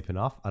don't sleep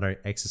enough. I don't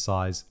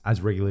exercise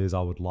as regularly as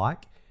I would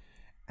like.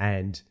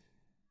 And,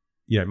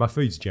 my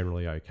food's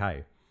generally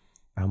okay.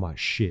 And I'm like,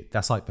 shit,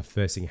 that's like the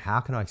first thing.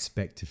 How can I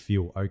expect to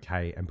feel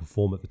okay and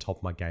perform at the top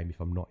of my game if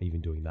I'm not even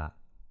doing that?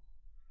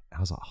 I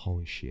was like,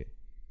 holy shit.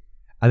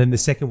 And then the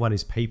second one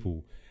is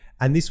people.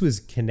 And this was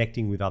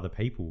connecting with other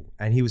people.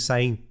 And he was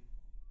saying,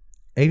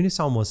 even if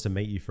someone wants to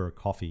meet you for a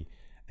coffee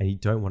and you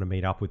don't want to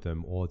meet up with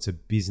them, or it's a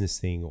business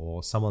thing,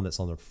 or someone that's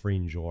on the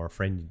fringe, or a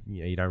friend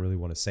you don't really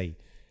want to see,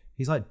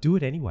 he's like, do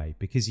it anyway,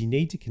 because you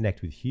need to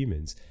connect with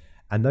humans.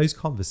 And those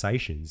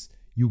conversations,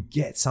 you'll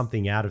get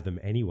something out of them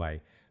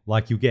anyway.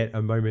 Like, you'll get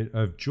a moment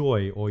of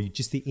joy, or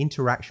just the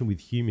interaction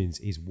with humans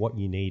is what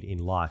you need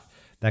in life.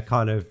 That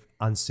kind of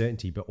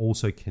uncertainty, but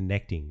also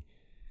connecting.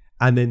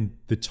 And then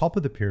the top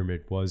of the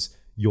pyramid was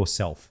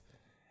yourself.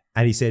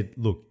 And he said,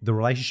 look, the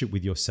relationship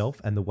with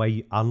yourself and the way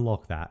you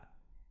unlock that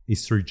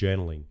is through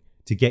journaling.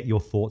 To get your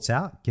thoughts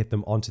out, get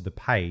them onto the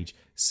page,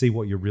 see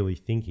what you're really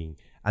thinking.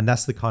 And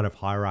that's the kind of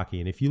hierarchy.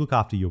 And if you look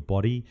after your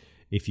body,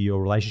 if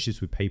your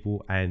relationships with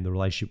people and the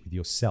relationship with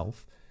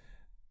yourself,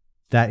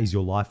 that is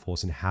your life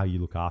force and how you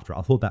look after it.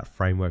 I thought that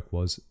framework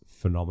was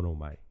phenomenal,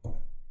 mate.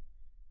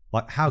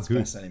 Like, how That's good.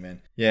 Fascinating,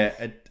 man. Yeah,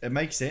 it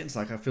makes sense.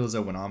 Like, I feel as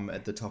though when I'm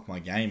at the top of my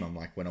game, I'm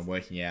like, when I'm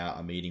working out,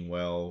 I'm eating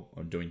well,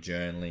 I'm doing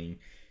journaling,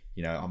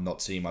 I'm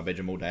not sitting in my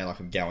bedroom all day. Like,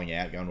 I'm going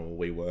out, going to a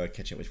WeWork,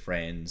 catching up with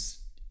friends,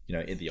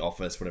 in the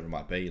office, whatever it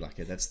might be. Like,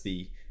 it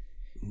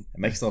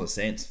makes a lot of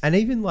sense. And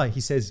even like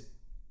he says,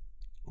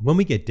 when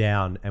we get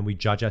down and we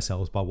judge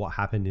ourselves by what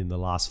happened in the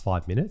last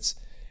 5 minutes,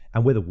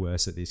 and we're the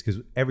worst at this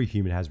because every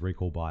human has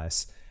recall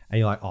bias, and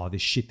you're like, oh,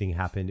 this shit thing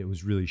happened. It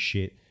was really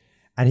shit.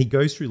 And he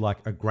goes through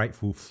like a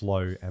grateful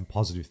flow and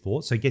positive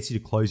thoughts. So he gets you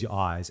to close your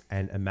eyes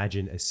and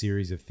imagine a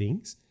series of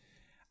things.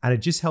 And it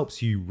just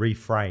helps you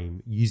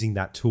reframe using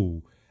that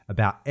tool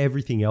about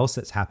everything else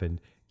that's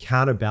happened,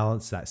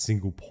 counterbalance that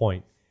single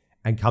point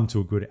and come to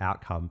a good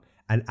outcome,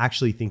 and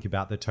actually think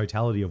about the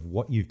totality of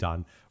what you've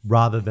done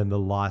rather than the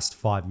last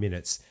 5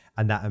 minutes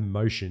and that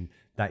emotion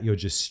that you're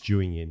just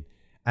stewing in.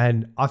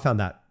 And I found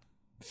that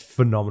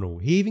phenomenal.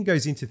 He even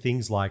goes into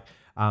things like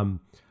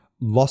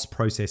loss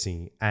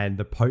processing and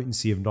the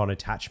potency of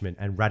non-attachment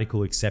and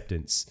radical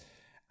acceptance.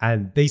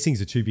 And these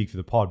things are too big for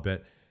the pod,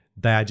 but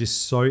they are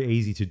just so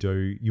easy to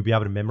do. You'll be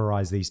able to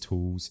memorize these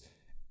tools.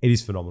 It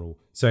is phenomenal.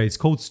 So it's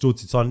called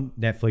Stutz. It's on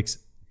Netflix.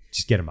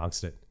 Just get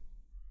amongst it.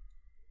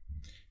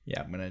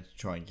 Yeah, I'm gonna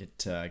try and get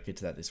to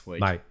that this week,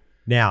 mate.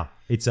 Now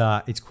it's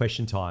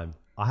question time.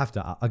 I have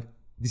to.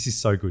 This is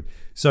so good.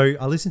 So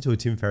I listened to a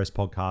Tim Ferriss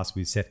podcast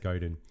with Seth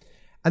Godin,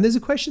 and there's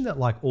a question that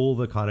like all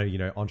the kind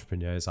of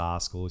entrepreneurs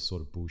ask, all this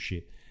sort of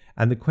bullshit.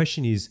 And the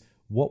question is,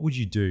 what would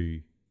you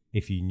do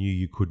if you knew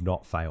you could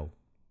not fail?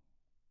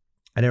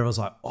 And everyone's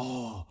like,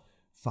 oh,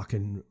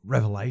 fucking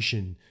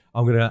revelation.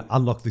 I'm gonna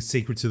unlock the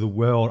secrets of the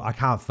world. I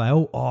can't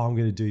fail. Oh, I'm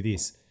gonna do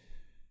this.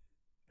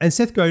 And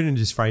Seth Godin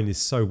just framed this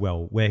so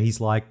well, where he's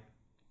like,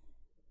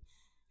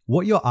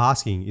 what you're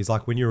asking is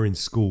like when you're in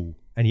school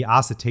and you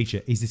ask the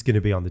teacher, is this going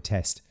to be on the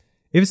test?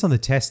 If it's on the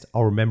test,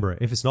 I'll remember it.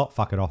 If it's not,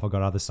 fuck it off. I've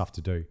got other stuff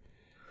to do.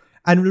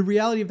 And the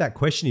reality of that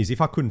question is,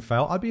 if I couldn't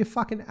fail, I'd be a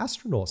fucking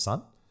astronaut,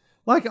 son.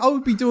 Like I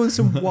would be doing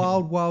some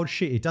wild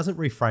shit. It doesn't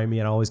reframe me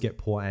and I always get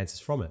poor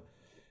answers from it.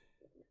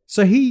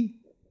 So he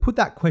put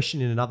that question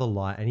in another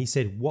light and he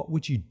said, what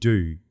would you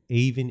do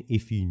even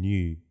if you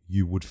knew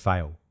you would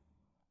fail?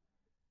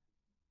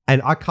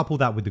 And I couple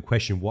that with the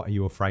question, what are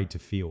you afraid to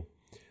feel?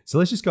 So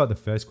let's just go at the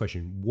first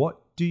question.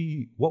 What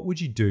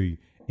would you do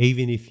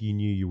even if you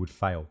knew you would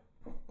fail?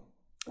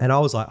 And I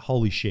was like,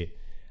 holy shit.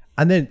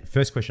 And then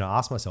first question I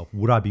asked myself,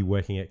 would I be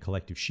working at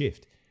Collective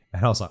Shift?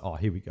 And I was like, oh,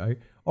 here we go.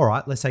 All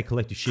right, let's say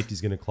Collective Shift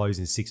is going to close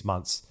in 6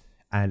 months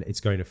and it's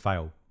going to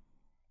fail.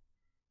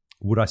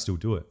 Would I still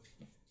do it?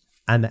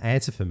 And the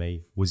answer for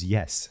me was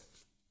yes.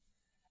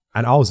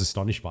 And I was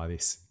astonished by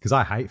this because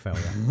I hate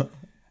failure.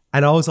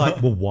 And I was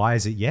like, well, why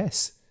is it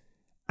yes?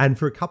 And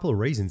for a couple of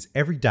reasons.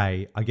 Every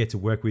day I get to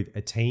work with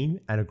a team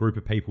and a group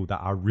of people that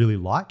I really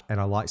like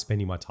and I like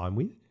spending my time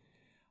with.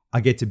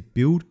 I get to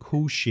build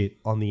cool shit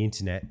on the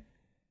internet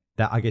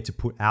that I get to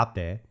put out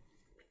there.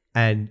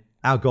 And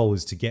our goal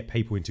is to get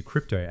people into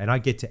crypto and I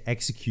get to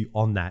execute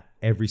on that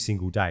every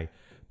single day.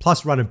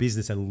 Plus run a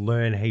business and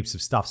learn heaps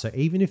of stuff. So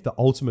even if the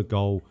ultimate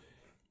goal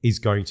is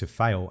going to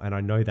fail and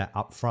I know that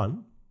up front,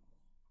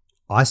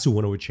 I still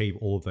want to achieve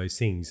all of those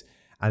things.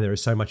 And there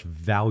is so much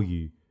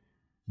value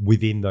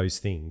within those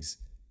things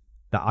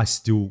that I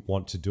still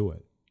want to do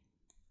it.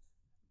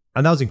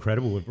 And that was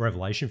incredible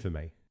revelation for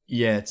me.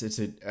 Yeah, it's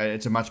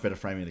a much better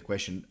framing of the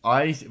question.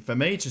 For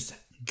me, it's just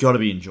got to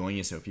be enjoying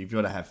yourself. You've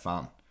got to have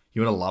fun.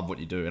 You got to love what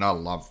you do. And I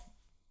love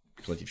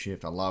Collective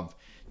Shift. I love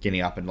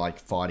getting up and like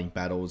fighting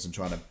battles and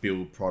trying to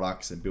build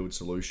products and build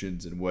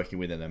solutions and working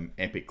with an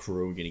epic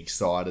crew and getting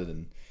excited,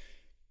 and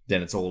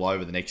then it's all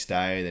over the next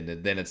day.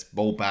 Then it's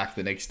all back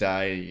the next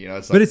day.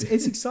 It's like, but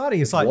it's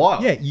exciting. It's like,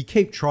 wild. Yeah, you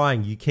keep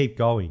trying, you keep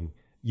going.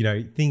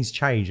 Things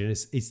change, and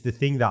it's the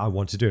thing that I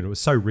want to do. And it was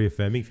so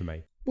reaffirming for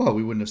me. Well,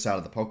 we wouldn't have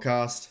started the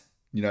podcast.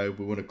 We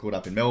wouldn't have caught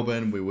up in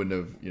Melbourne. We wouldn't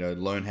have,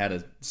 learned how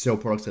to sell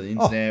products on the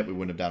internet. We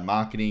wouldn't have done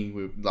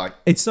marketing.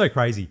 It's so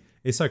crazy.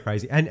 It's so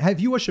crazy. And have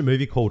you watched a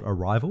movie called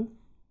Arrival?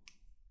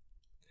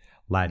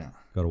 Lad, no.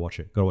 Gotta watch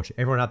it.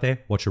 Everyone out there,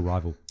 watch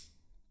Arrival.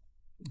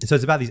 So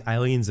it's about these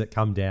aliens that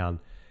come down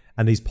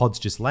and these pods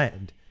just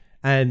land.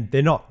 And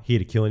they're not here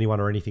to kill anyone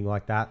or anything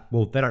like that.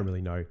 Well, they don't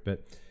really know,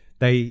 but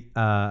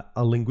a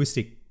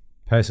linguistic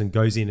person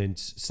goes in and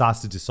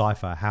starts to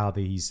decipher how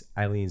these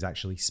aliens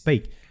actually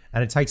speak.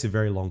 And it takes a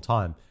very long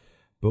time.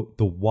 But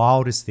the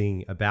wildest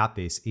thing about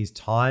this is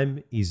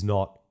time is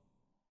not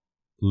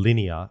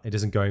linear. It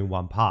doesn't go in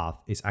one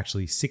path. It's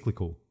actually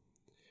cyclical.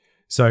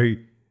 So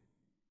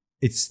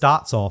it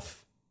starts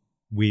off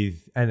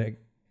with, and a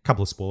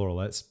couple of spoiler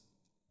alerts,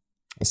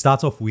 it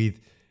starts off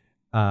with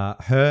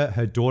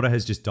her daughter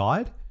has just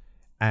died,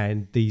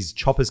 and these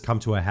choppers come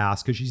to her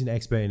house because she's an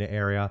expert in an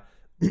area,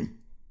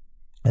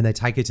 and they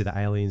take her to the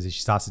aliens and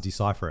she starts to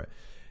decipher it.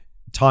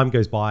 Time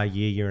goes by, a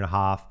year and a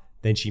half,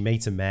 then she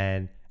meets a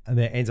man and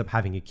then ends up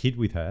having a kid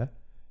with him,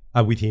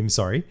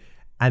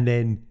 and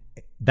then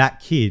that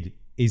kid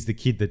is the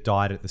kid that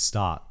died at the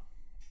start.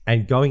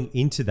 And going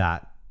into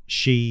that,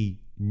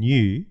 she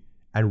knew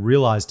and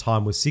realized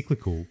time was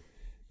cyclical,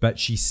 but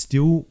she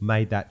still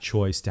made that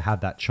choice to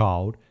have that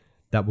child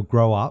that would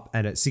grow up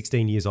and at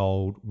 16 years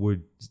old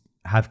would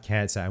have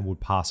cancer and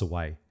would pass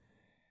away.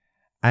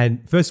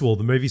 And first of all,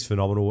 the movie's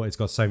phenomenal. It's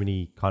got so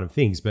many kind of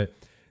things, but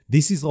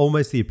this is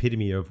almost the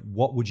epitome of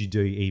what would you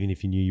do even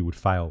if you knew you would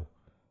fail.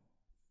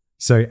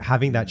 So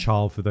having that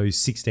child for those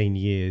 16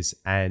 years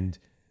and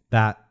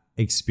that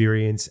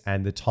experience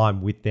and the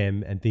time with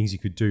them and things you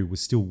could do was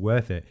still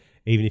worth it,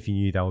 even if you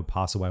knew they would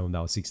pass away when they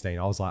were 16.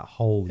 I was like,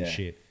 holy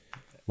shit.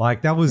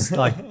 Like that was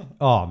like,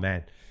 oh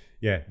man.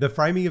 Yeah. The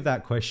framing of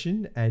that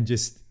question and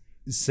just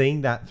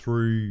seeing that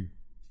through,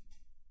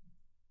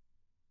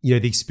 the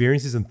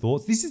experiences and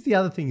thoughts. This is the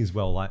other thing as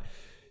well. Like,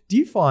 do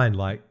you find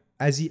like,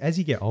 as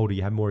you get older,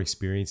 you have more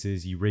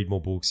experiences, you read more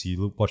books,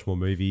 you watch more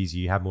movies,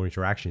 you have more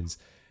interactions.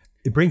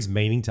 it brings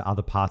meaning to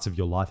other parts of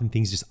your life, and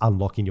things just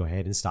unlock in your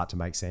head and start to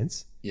make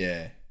sense.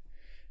 Yeah.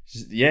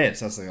 It's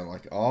something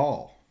like,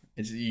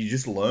 you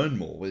just learn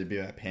more, whether it be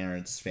about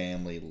parents,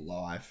 family,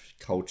 life,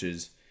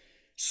 cultures,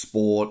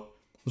 sport.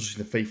 I was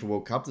watching the FIFA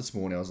World Cup this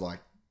morning. I was like,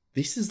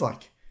 this is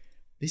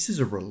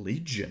a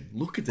religion.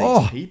 Look at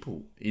these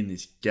people in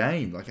this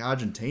game. Like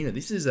Argentina,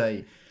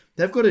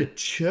 they've got a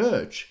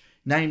church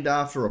named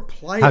after a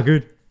player. How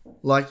good?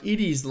 It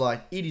is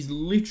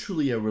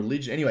literally a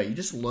religion. Anyway, you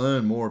just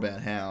learn more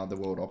about how the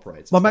world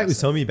operates. My mate was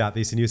telling me about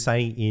this, and he was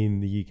saying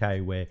in the UK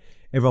where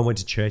everyone went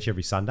to church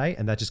every Sunday,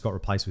 and that just got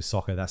replaced with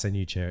soccer. That's their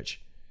new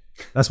church.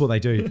 That's what they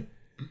do.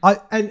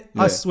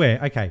 I swear,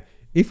 okay,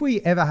 if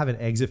we ever have an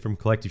exit from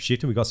collective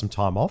shift and we got some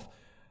time off,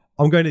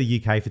 I'm going to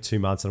the UK for 2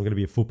 months and I'm going to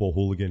be a football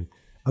hooligan.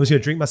 I'm just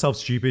going to drink myself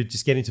stupid,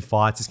 just get into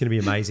fights. It's going to be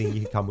amazing.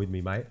 You can come with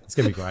me, mate. It's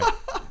going to be great.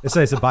 Let's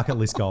say it's a bucket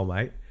list goal,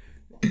 mate.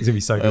 It's going to be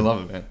so good. I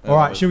love it, man. All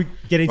right, should we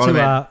get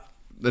into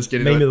let's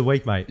get into meme it. of the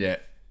week, mate? Yeah.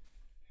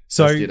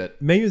 So let's get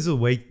it. Memes of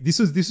the week. This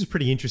was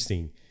pretty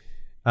interesting.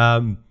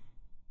 The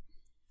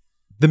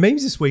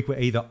memes this week were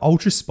either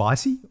ultra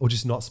spicy or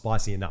just not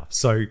spicy enough.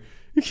 So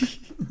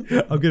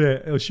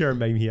I'll share a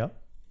meme here.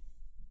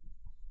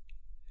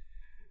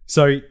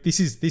 So this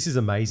is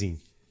amazing.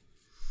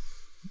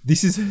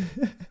 This is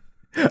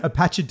a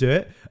patch of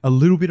dirt, a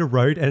little bit of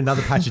road, and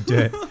another patch of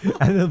dirt.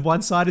 And on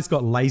one side it's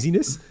got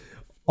laziness.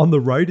 On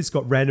the road it's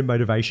got random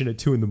motivation at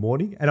 2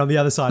 a.m. And on the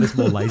other side it's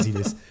more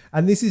laziness.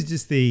 And this is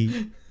just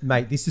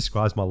this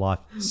describes my life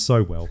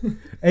so well.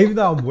 Even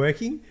though I'm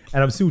working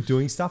and I'm still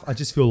doing stuff, I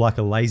just feel like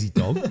a lazy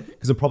dog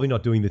because I'm probably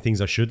not doing the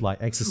things I should,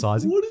 like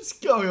exercising. What is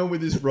going on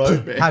with this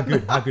road, man? How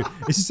good.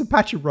 It's just a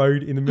patch of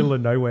road in the middle of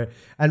nowhere.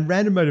 And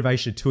random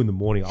motivation at 2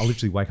 a.m. I'll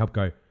literally wake up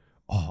and go,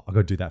 I got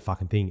to do that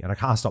fucking thing. And I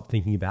can't stop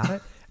thinking about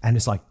it. And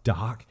it's like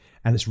dark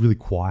and it's really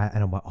quiet.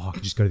 And I'm like, I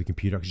could just go to the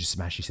computer. I could just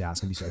smash this out.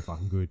 It's going to be so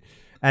fucking good.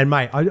 And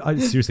mate, I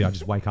seriously, I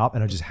just wake up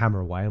and I just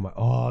hammer away. I'm like,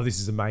 this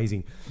is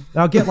amazing.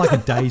 And I'll get like a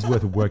day's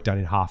worth of work done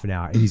in half an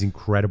hour. It is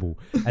incredible.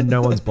 And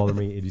no one's bothering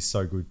me. It is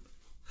so good.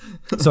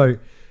 So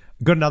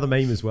got another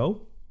meme as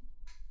well.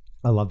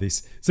 I love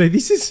this. So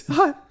this is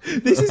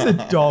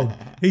a dog.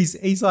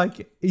 He's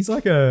like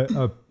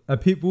a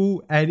pit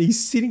bull, and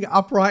he's sitting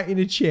upright in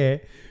a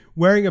chair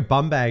wearing a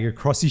bum bag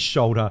across his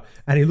shoulder,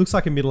 and he looks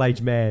like a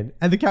middle-aged man.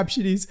 And the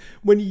caption is,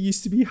 when you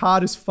used to be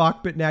hard as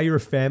fuck, but now you're a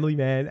family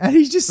man. And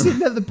he's just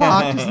sitting at the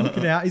park, just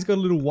looking out. He's got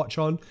a little watch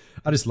on.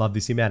 I just love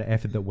this, the amount of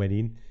effort that went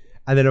in.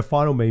 And then a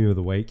final meme of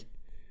the week,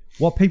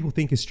 what people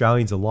think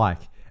Australians are like.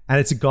 And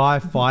it's a guy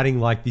fighting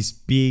like this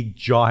big,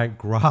 giant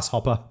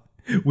grasshopper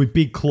with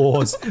big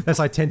claws that's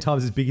like 10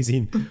 times as big as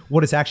him,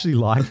 what it's actually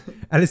like.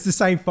 And it's the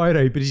same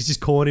photo, but he's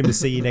just calling him to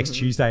see you next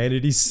Tuesday, and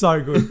it is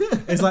so good.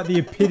 It's like the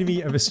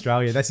epitome of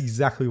Australia. That's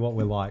exactly what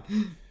we're like.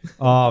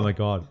 Oh my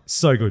God.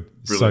 So good.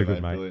 Brilliant, so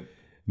good, mate. Brilliant.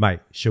 Mate,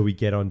 shall we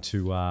get on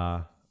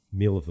to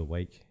meal of the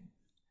week?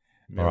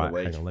 All right,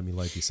 hang on, let me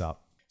load this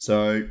up.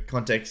 So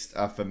context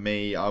for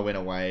me, I went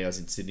away. I was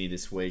in Sydney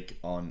this week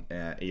on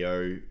our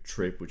EO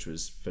trip, which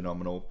was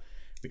phenomenal.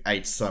 We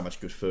ate so much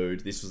good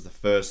food. This was the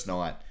first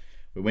night.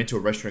 We went to a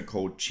restaurant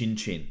called Chin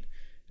Chin.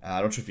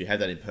 I'm not sure if you have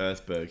that in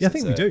Perth, Bergs. Yeah, I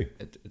think we do.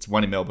 It's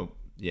one in Melbourne.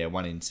 Yeah,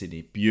 one in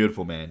Sydney.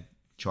 Beautiful, man.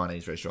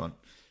 Chinese restaurant.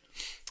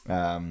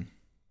 I'm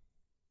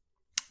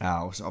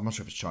not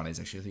sure if it's Chinese,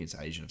 actually. I think it's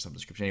Asian of some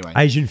description. Anyway.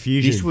 Asian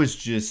fusion. This was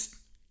just...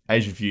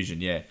 Asian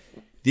fusion, yeah.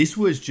 This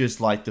was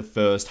just like the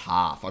first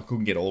half. I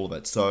couldn't get all of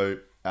it. So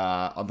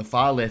on the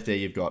far left there,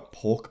 you've got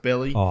pork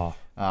belly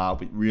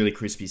with really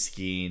crispy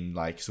skin,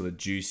 like sort of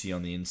juicy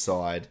on the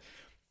inside.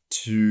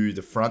 To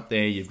the front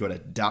there, you've got a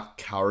duck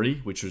curry,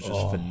 which was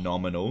just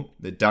phenomenal.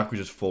 The duck was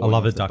just falling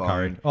off the bone. I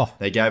love a duck curry.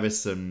 They gave us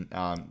some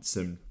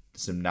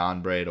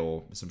naan bread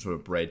or some sort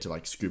of bread to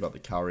like scoop up the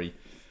curry.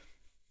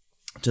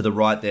 To the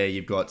right there,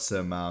 you've got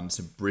some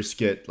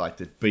brisket. Like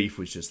the beef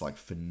was just like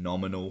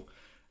phenomenal.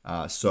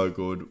 So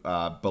good.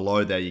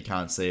 Below there, you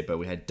can't see it, but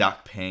we had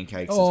duck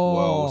pancakes as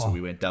well. So we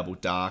went double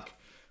dark.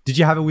 Did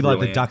you have it with like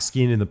the duck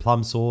skin and the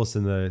plum sauce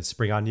and the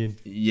spring onion?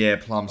 Yeah,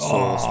 plum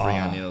sauce, spring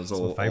onion. It was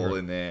all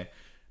in there.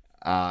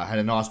 Had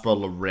a nice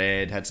bottle of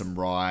red, had some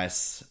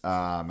rice.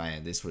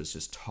 Man, this was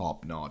just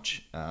top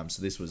notch.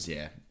 So this is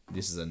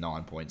a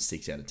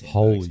 9.6 out of 10.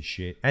 Holy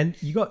shit. And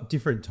you got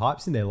different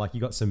types in there. Like you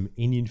got some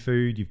Indian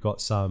food, you've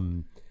got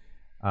some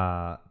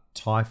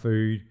Thai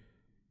food,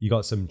 you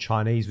got some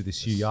Chinese with the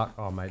siu yak.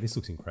 Oh, mate, this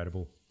looks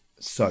incredible.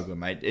 So good,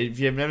 mate. If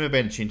you've never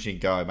been to Chin Chin,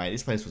 go, mate.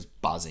 This place was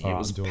buzzing. It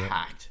was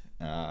packed.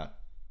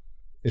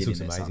 This looks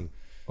amazing.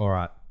 All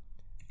right.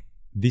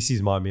 This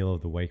is my meal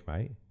of the week,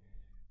 mate.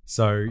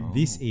 So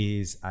this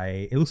is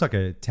it looks like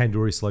a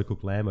tandoori slow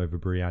cooked lamb over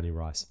biryani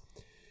rice.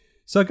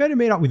 So I go to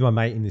meet up with my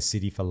mate in the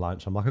city for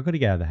lunch. I'm like, I've got to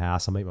get out of the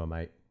house. I'll meet my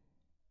mate.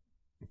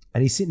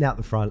 And he's sitting out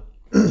the front.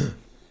 And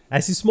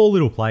it's this small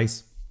little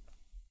place.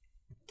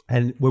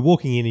 And we're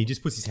walking in. He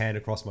just puts his hand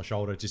across my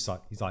shoulder. Just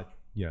like, he's like,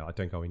 I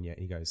don't go in yet.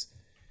 He goes,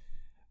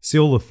 see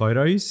all the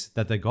photos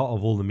that they got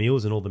of all the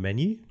meals and all the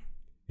menu?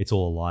 It's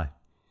all a lie.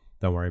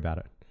 Don't worry about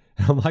it.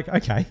 And I'm like,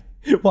 okay,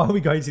 why are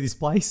we going to this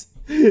place?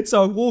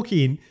 So I walk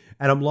in.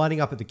 And I'm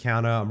lining up at the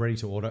counter. I'm ready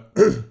to order.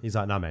 He's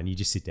like, no, man, you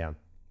just sit down.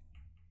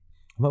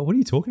 I'm like, what are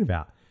you talking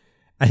about?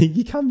 And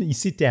you come and you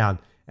sit down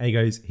and he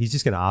goes, he's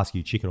just going to ask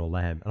you chicken or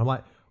lamb. And I'm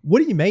like, what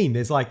do you mean?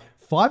 There's like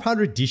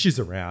 500 dishes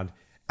around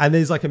and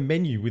there's like a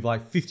menu with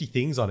like 50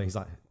 things on it. He's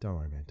like, don't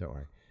worry, man, don't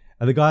worry.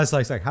 And the guy's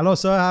like, hello,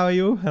 sir, how are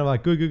you? And I'm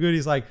like, good.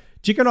 He's like,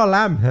 chicken or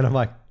lamb? And I'm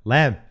like,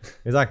 lamb.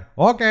 He's like,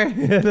 okay.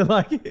 And then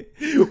like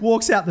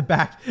walks out the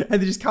back and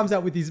then just comes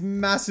out with this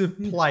massive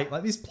plate.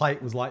 Like this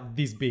plate was like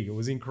this big. It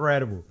was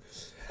incredible.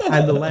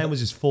 And the lamb was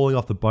just falling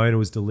off the bone. It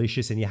was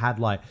delicious. And you had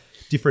like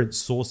different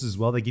sauces as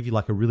well. They give you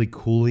like a really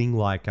cooling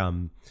like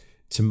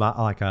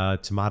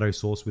tomato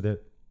sauce with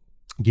it.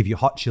 Give you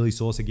hot chili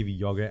sauce. They give you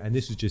yogurt. And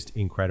this was just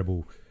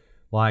incredible.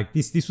 Like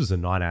this was a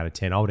 9 out of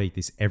 10. I would eat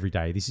this every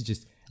day. This is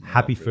just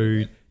happy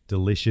food,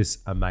 delicious,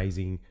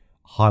 amazing.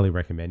 Highly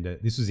recommend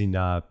it. This was in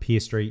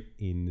Pier Street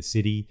in the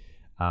city.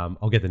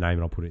 I'll get the name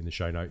and I'll put it in the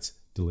show notes.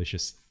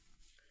 Delicious.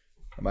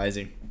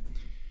 Amazing.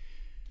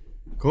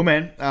 Cool,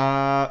 man.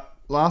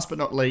 Last but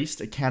not least,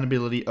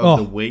 accountability of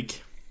the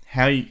week.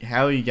 How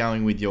are you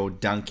going with your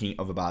dunking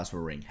of a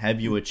basketball ring?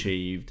 Have you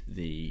achieved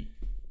the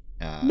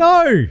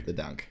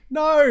dunk?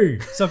 No.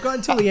 So I've got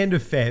until the end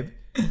of Feb.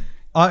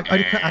 I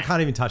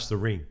can't even touch the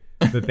ring.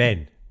 But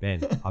Ben,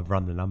 I've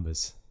run the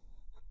numbers.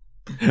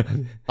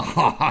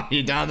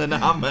 You've done the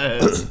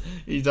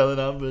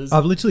numbers.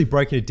 I've literally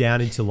broken it down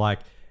into like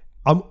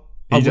I'm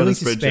willing to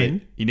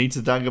spend. You need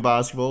to dunk a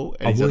basketball.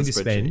 And I'm willing to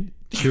spend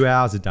 2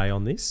 hours a day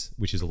on this,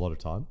 which is a lot of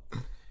time.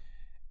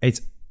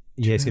 It's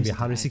going to be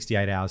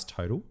 168 hours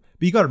total.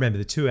 But you got to remember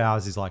the 2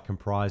 hours is like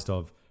comprised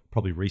of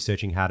probably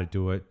researching how to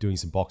do it, doing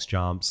some box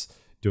jumps,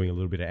 doing a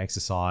little bit of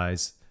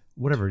exercise,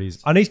 whatever it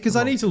is. I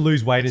need to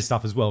lose weight and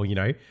stuff as well. You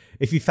know,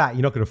 if you're fat,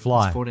 you're not going to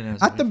fly.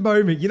 At the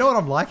moment, you know what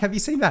I'm like? Have you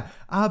seen that?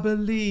 I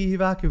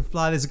believe I can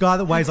fly. There's a guy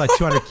that weighs like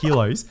 200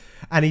 kilos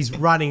and he's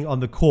running on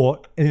the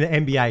court in the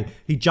NBA.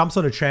 He jumps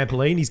on a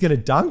trampoline. He's going to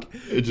dunk.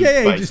 He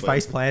just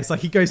face plants.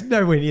 Like he goes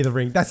nowhere near the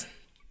ring.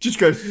 Just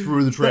goes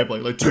through the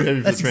trampoline, like too heavy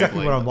for the trampoline. That's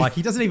exactly what I'm like.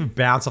 He doesn't even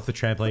bounce off the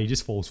trampoline. He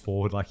just falls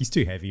forward. Like he's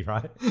too heavy,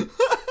 right?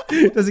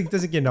 doesn't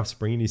get enough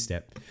spring in his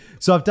step.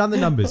 So I've done the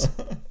numbers.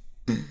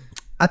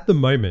 At the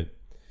moment,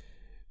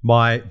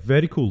 my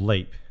vertical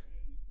leap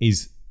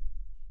is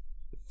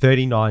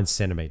 39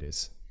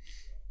 centimeters,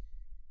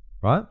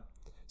 right?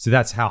 So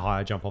that's how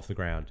high I jump off the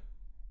ground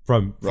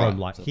from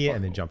like here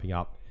and then jumping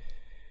up.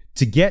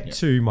 To get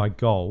to my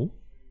goal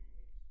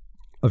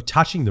of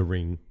touching the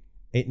ring,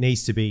 it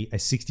needs to be a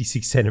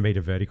 66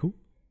 centimeter vertical.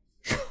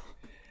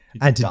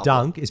 And to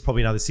dunk is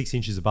probably another 6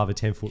 inches above a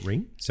 10-foot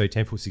ring. So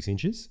 10 foot, 6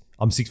 inches.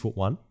 I'm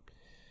 6'1".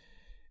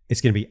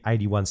 It's going to be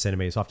 81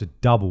 centimeters. So I have to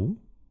double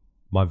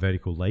my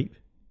vertical leap.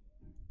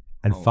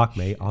 And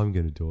me, I'm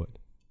going to do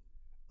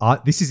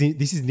it. This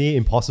is near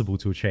impossible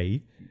to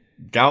achieve.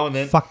 Go on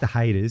then. Fuck the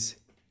haters.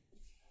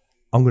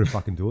 I'm going to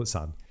fucking do it,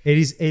 son. It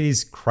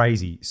is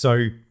crazy.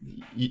 So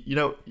you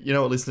know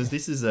what,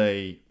 listeners,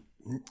 I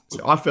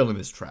fell in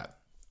this trap.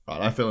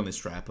 Right? I fell in this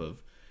trap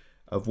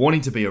of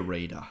wanting to be a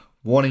reader,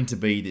 wanting to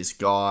be this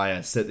guy.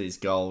 I set these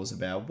goals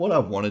about what I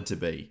wanted to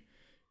be,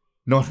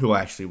 not who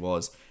I actually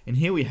was. And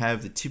here we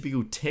have the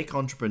typical tech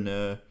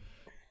entrepreneur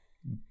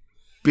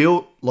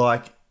built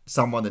like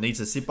someone that needs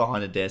to sit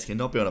behind a desk and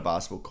not be on a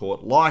basketball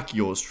court like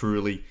yours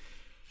truly.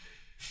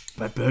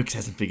 But Bergs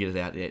hasn't figured it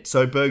out yet.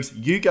 So Bergs,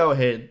 you go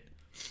ahead.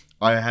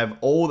 I have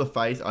all the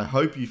faith. I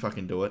hope you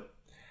fucking do it.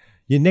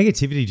 Your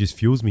negativity just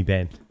fuels me,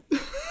 Ben.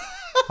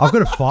 I've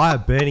got a fire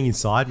burning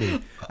inside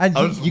me. And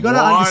you got to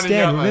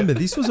understand, remember,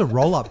 this was a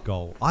roll-up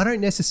goal. I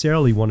don't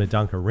necessarily want to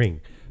dunk a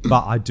ring,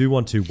 but I do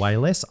want to weigh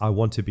less. I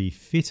want to be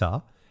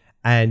fitter.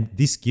 And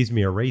this gives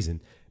me a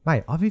reason.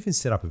 Mate, I've even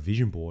set up a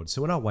vision board.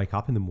 So when I wake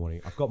up in the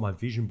morning, I've got my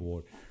vision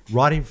board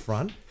right in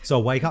front. So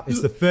I wake up,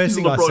 it's the first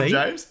thing I see.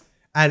 James?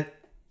 And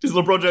is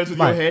LeBron James with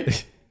your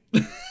head?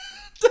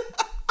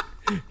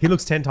 He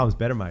looks 10 times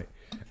better, mate.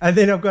 And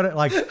then I've got it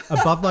like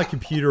above my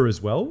computer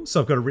as well.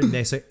 So I've got it written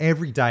there. So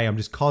every day I'm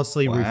just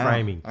constantly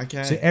reframing.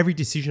 Okay. So every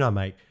decision I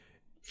make,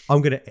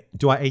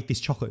 do I eat this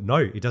chocolate? No,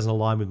 it doesn't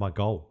align with my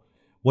goal.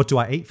 What do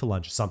I eat for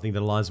lunch? Something that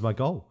aligns with my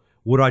goal.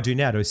 What do I do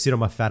now? Do I sit on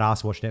my fat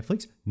ass and watch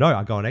Netflix? No,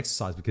 I go and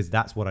exercise because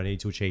that's what I need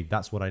to achieve.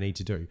 That's what I need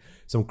to do.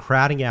 So I'm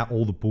crowding out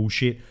all the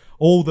bullshit,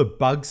 all the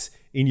bugs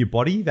in your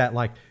body that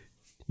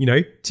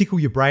tickle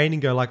your brain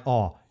and go like,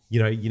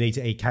 you need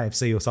to eat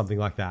KFC or something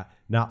like that.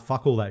 Nah,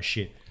 fuck all that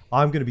shit.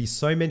 I'm going to be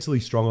so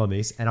mentally strong on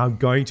this and I'm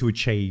going to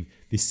achieve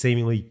this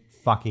seemingly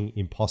fucking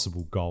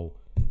impossible goal.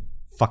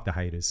 Fuck the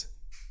haters.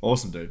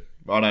 Awesome, dude.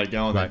 Righto,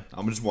 go on then.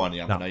 I'm just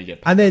winding up. No. I know you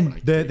get paid. And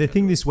then the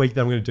thing this week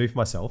that I'm going to do for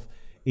myself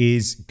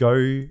is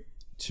go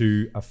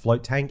to a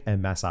float tank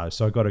and massage.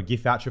 So I got a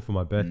gift voucher for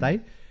my birthday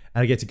and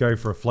I get to go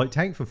for a float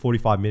tank for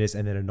 45 minutes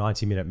and then a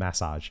 90-minute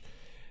massage.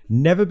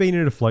 Never been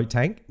in a float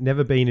tank,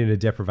 never been in a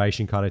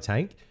deprivation kind of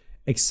tank.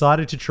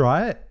 Excited to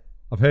try it.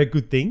 I've heard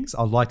good things.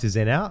 I'd like to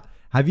zen out.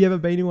 Have you ever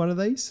been in one of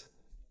these?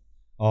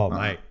 Oh,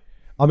 mate.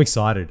 I'm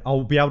excited.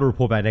 I'll be able to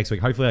report back next week.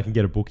 Hopefully I can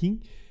get a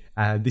booking.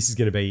 This is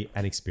going to be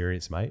an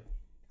experience, mate.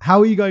 How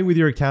are you going with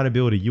your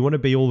accountability? You want to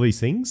be all these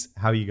things?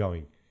 How are you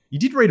going? You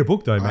did read a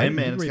book though, mate.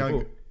 Man.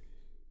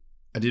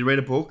 I did read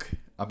a book.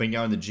 I've been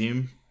going to the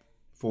gym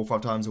 4 or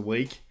 5 times a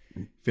week.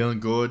 Feeling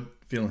good,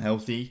 feeling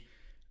healthy.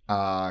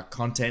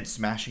 Content,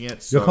 smashing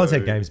it. Your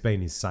content game's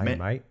been insane,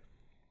 mate.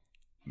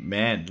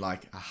 Man,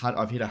 like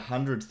I've hit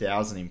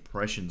 100,000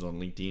 impressions on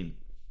LinkedIn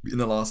in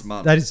the last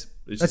month. That's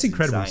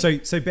incredible.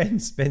 Insane. So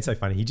Ben's so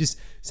funny. He just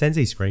sends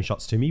these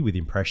screenshots to me with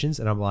impressions,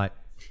 and I'm like,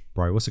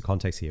 bro, what's the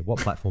context here? What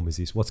platform is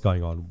this? What's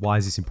going on? Why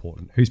is this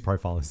important? Whose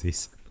profile is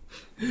this?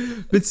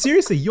 But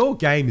seriously, your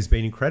game has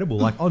been incredible.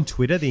 Like on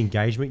Twitter, the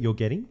engagement you're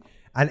getting,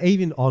 and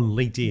even on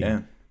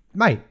LinkedIn,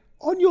 mate.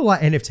 On your like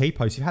NFT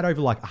posts, you've had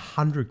over like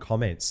 100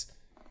 comments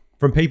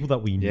from people that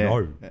we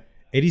know.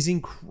 It is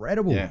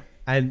incredible,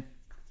 and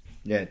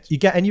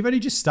you've only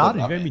just started.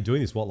 You've only been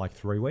doing this like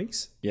 3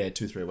 weeks? Yeah,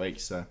 2-3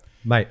 weeks. So,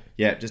 mate,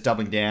 just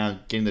doubling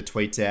down, getting the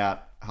tweets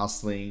out,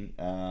 hustling.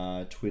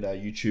 Twitter,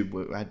 YouTube.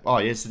 So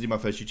I did my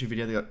first YouTube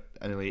video. They got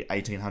nearly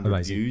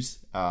 1,800 views.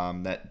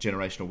 That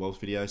generational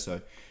wealth video. So,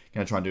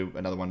 gonna try and do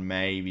another one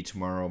maybe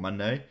tomorrow or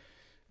Monday.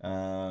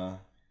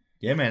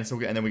 Yeah, man. So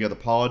and then we got the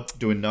pod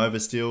doing Nova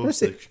still.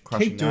 So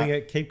keep doing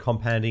it. Keep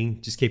compounding.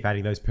 Just keep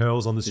adding those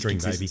pearls on the string,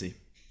 baby.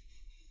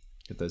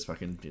 Get those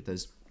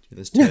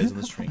turds on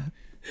the string.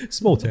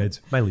 Small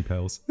turds, mainly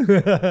pearls.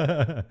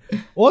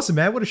 Awesome,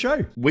 man. What a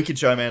show. Wicked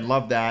show, man.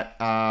 Love that.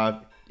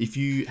 If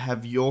you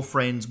have your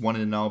friends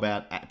wanting to know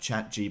about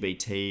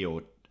ChatGPT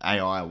or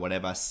AI or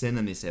whatever, send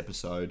them this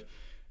episode.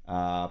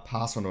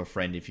 Pass on to a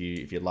friend if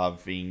you're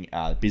loving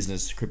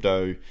business,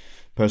 crypto,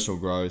 personal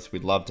growth.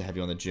 We'd love to have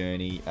you on the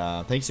journey.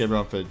 Thanks to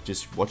everyone for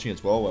just watching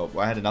as well.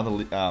 I had another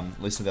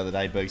listener the other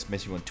day, Bergs,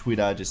 messaging me on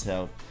Twitter, just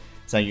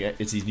saying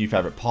it's his new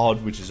favorite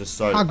pod, which is just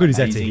so how good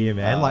amazing. Is that to hear,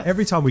 man? Like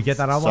every time we get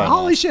that, I'm like,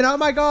 holy shit, oh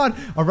my God.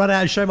 I run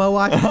out and show my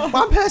wife,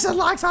 one person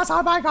likes us,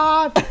 oh my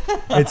God.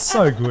 It's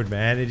so good,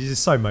 man. It is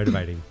just so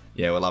motivating.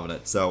 Yeah, we're loving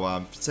it.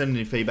 So send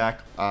any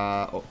feedback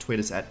or tweet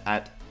us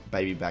at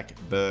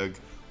babybackberg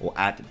or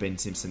at Ben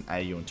Simpson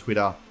AU on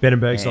Twitter.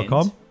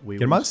 benandbergs.com.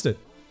 Get amongst it.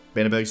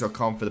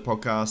 benandbergs.com for the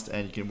podcast,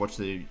 and you can watch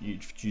the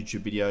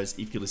YouTube videos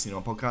if you're listening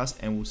on podcast,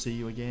 and we'll see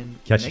you again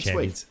Catch next week.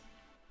 champions.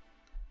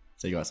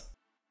 See you guys.